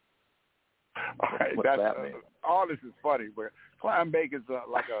bake. All right, what's that mean? All this is funny. But clam bake is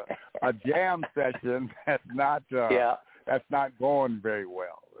like a jam session that's not going very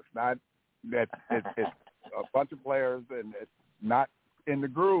well. It's not that it's a bunch of players and it's not in the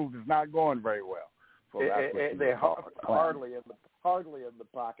groove. It's not going very well. So they're hardly in the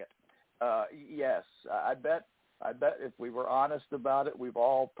pocket. Yes, I bet if we were honest about it, we've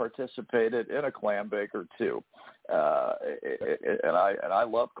all participated in a clam bake or two, and I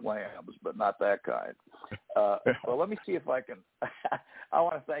love clams, but not that kind. Well, let me see if I can. I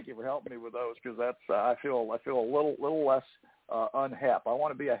want to thank you for helping me with those, because I feel a little less unhep. I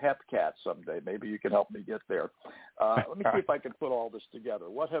want to be a hep cat someday. Maybe you can help me get there. Let me see if I can put all this together.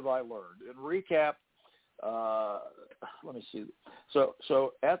 What have I learned? In recap, let me see.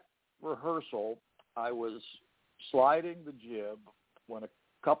 So at rehearsal, I was sliding the jib when a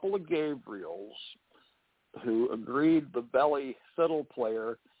couple of Gabriels who agreed the belly fiddle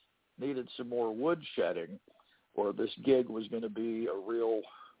player needed some more wood shedding, or this gig was going to be a real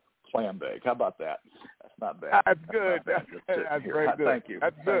clam bake. How about that? That's not bad. That's good. That's very good. Thank you.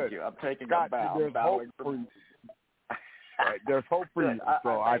 That's good. Thank you. I'm taking a bow. There's hope for you. Right, there's hope for you.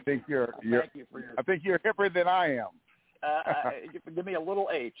 So I think you're hipper than I am. Give me a little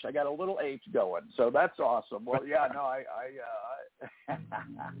H. I got a little H going, so that's awesome. Well, yeah, no, I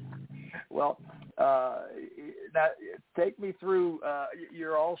well, now take me through.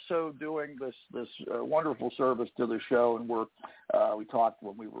 You're also doing this wonderful service to the show, and we talked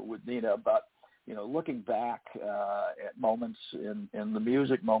when we were with Nneena about looking back at moments in the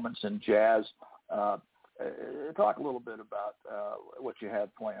music, moments in jazz. Talk a little bit about what you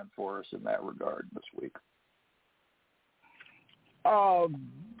had planned for us in that regard this week.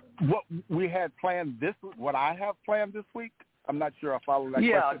 What we had planned what I have planned this week, I'm not sure I follow that question.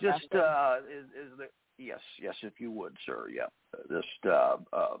 Yeah, just yes, if you would, sir. Yeah, just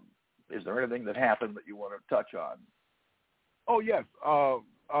is there anything that happened that you want to touch on? Oh yes,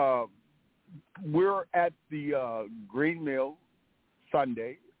 we're at the Green Mill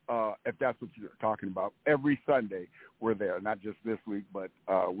Sunday. If that's what you're talking about, every Sunday we're there. Not just this week, but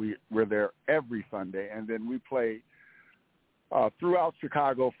we're there every Sunday, and then we play throughout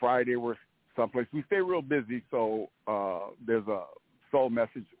Chicago. Friday we're someplace. We stay real busy, so there's a Soul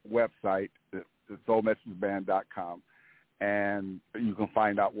Message website, the soulmessageband.com, and you can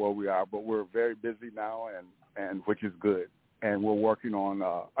find out where we are. But we're very busy now, and which is good. And we're working on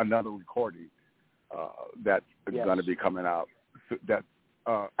another recording that's going to be coming out. That's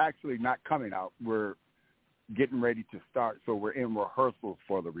actually not coming out. We're getting ready to start, so we're in rehearsals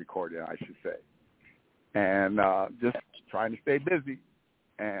for the recording, I should say, and just trying to stay busy.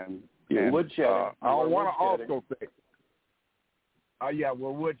 And I want to also say, yeah, we're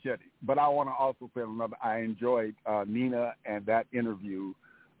woodshedding, but I want to also say another. I enjoyed Nneena and that interview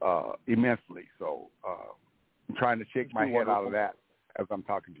immensely. So I'm trying to shake my head out of that as I'm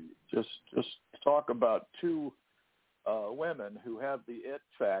talking to you. Just talk about two women who have the it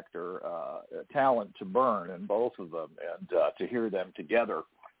factor, talent to burn in both of them, and to hear them together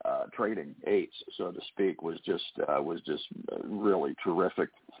trading eights, so to speak, was just really terrific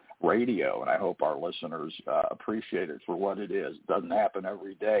radio, and I hope our listeners appreciate it for what it is. It doesn't happen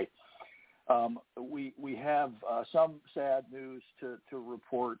every day. We have some sad news to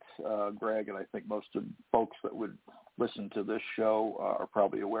report, Greg, and I think most of the folks that would listen to this show are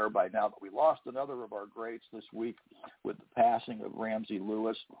probably aware by now that we lost another of our greats this week with the passing of Ramsey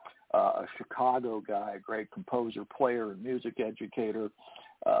Lewis, a Chicago guy, a great composer, player, and music educator.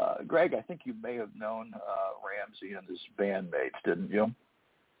 Greg, I think you may have known Ramsey and his bandmates, didn't you?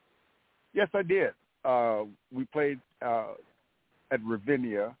 Yes, I did. We played at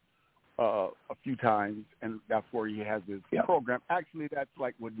Ravinia a few times, and that's where he has his program. Actually, that's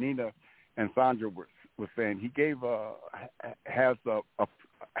like what Nneena and Sandra was saying. He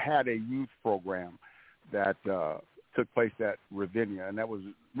had a youth program that took place at Ravinia, and that was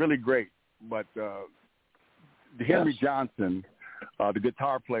really great. But Henry Johnson, the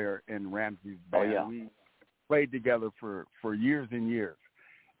guitar player in Ramsey's band, we played together for years and years.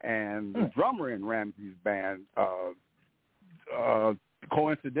 And the drummer in Ramsey's band,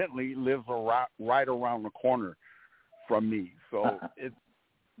 coincidentally, lives right around the corner from me. So it's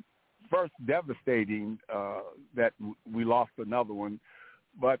first devastating that we lost another one,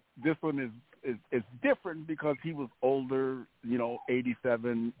 but this one is different because he was older,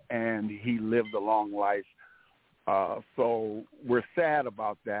 87, and he lived a long life. So we're sad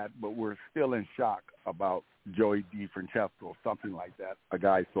about that, but we're still in shock about Joey DeFrancesco, something like that, a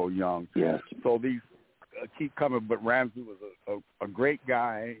guy so young. Yes. So these keep coming, but Ramsey was a great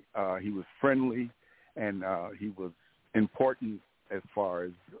guy. He was friendly, and he was important as far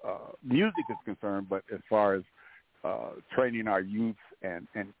as music is concerned, but as far as training our youth and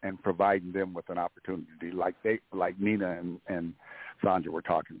providing them with an opportunity like Nneena and Sandra were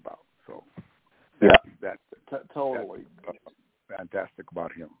talking about. So totally that's fantastic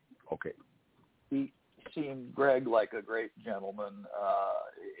about him. Okay. He seemed, Greg, like a great gentleman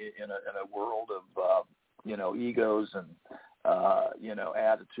in a world of egos and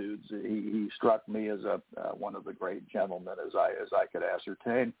attitudes. He struck me as one of the great gentlemen as I could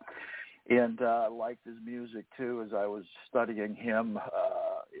ascertain, and liked his music too. As I was studying him,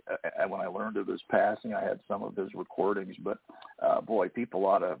 when I learned of his passing, I had some of his recordings. But boy, people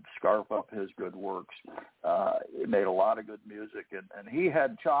ought to scarf up his good works. He made a lot of good music, and he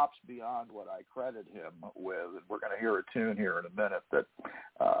had chops beyond what I credit him with. And we're going to hear a tune here in a minute that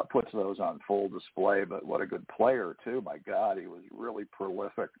puts those on full display. But what a good player too! My God, he was really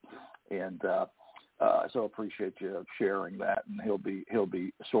prolific, and so appreciate you sharing that. And he'll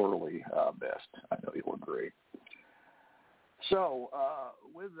be sorely missed. I know you'll agree. So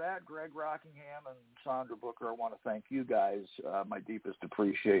with that, Greg Rockingham and Sandra Booker, I want to thank you guys. My deepest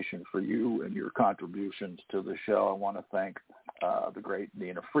appreciation for you and your contributions to the show. I want to thank the great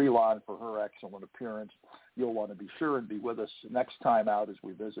Nneena Freelon for her excellent appearance. You'll want to be sure and be with us next time out as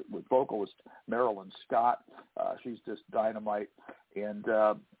we visit with vocalist Marilyn Scott. She's just dynamite. And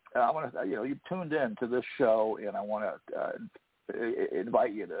I want to, you've tuned in to this show, and I want to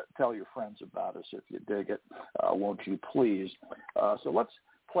invite you to tell your friends about us if you dig it, won't you please? So let's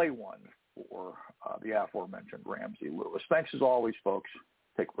play one for the aforementioned Ramsey Lewis. Thanks as always, folks.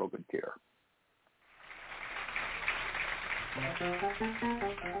 Take real good care.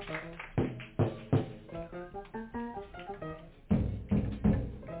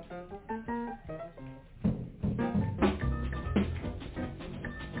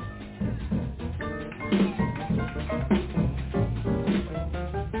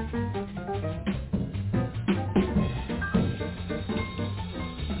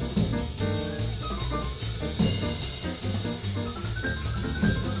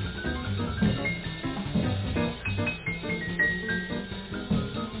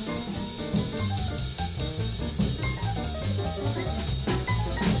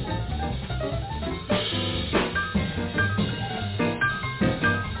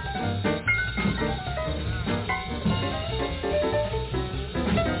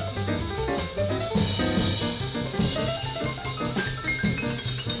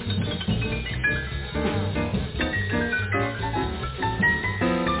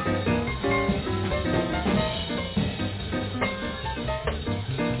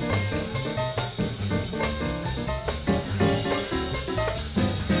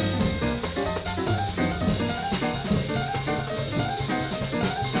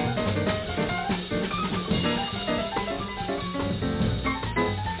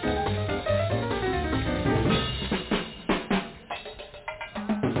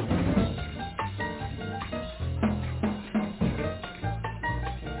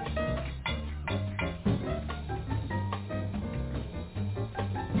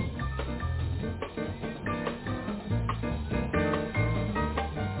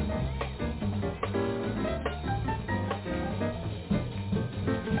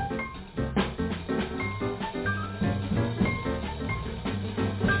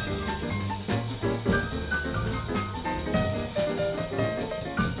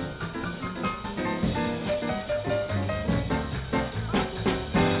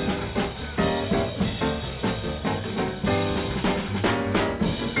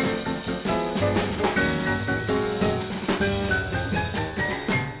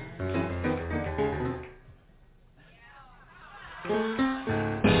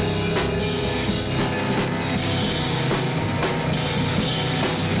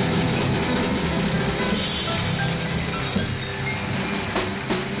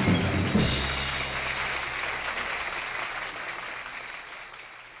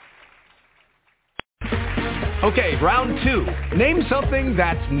 Okay, round 2. Name something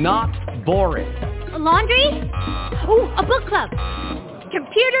that's not boring. A laundry? Ooh, a book club.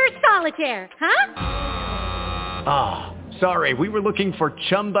 Computer solitaire, huh? Ah, sorry, we were looking for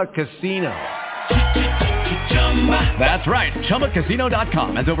Chumba Casino. That's right,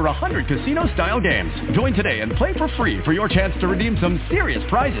 ChumbaCasino.com has over 100 casino-style games. Join today and play for free for your chance to redeem some serious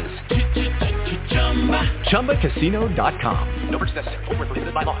prizes. ChumbaCasino.com. No purchase necessary. Void where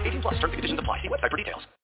prohibited by law. 18+. Terms and conditions apply. See website for details.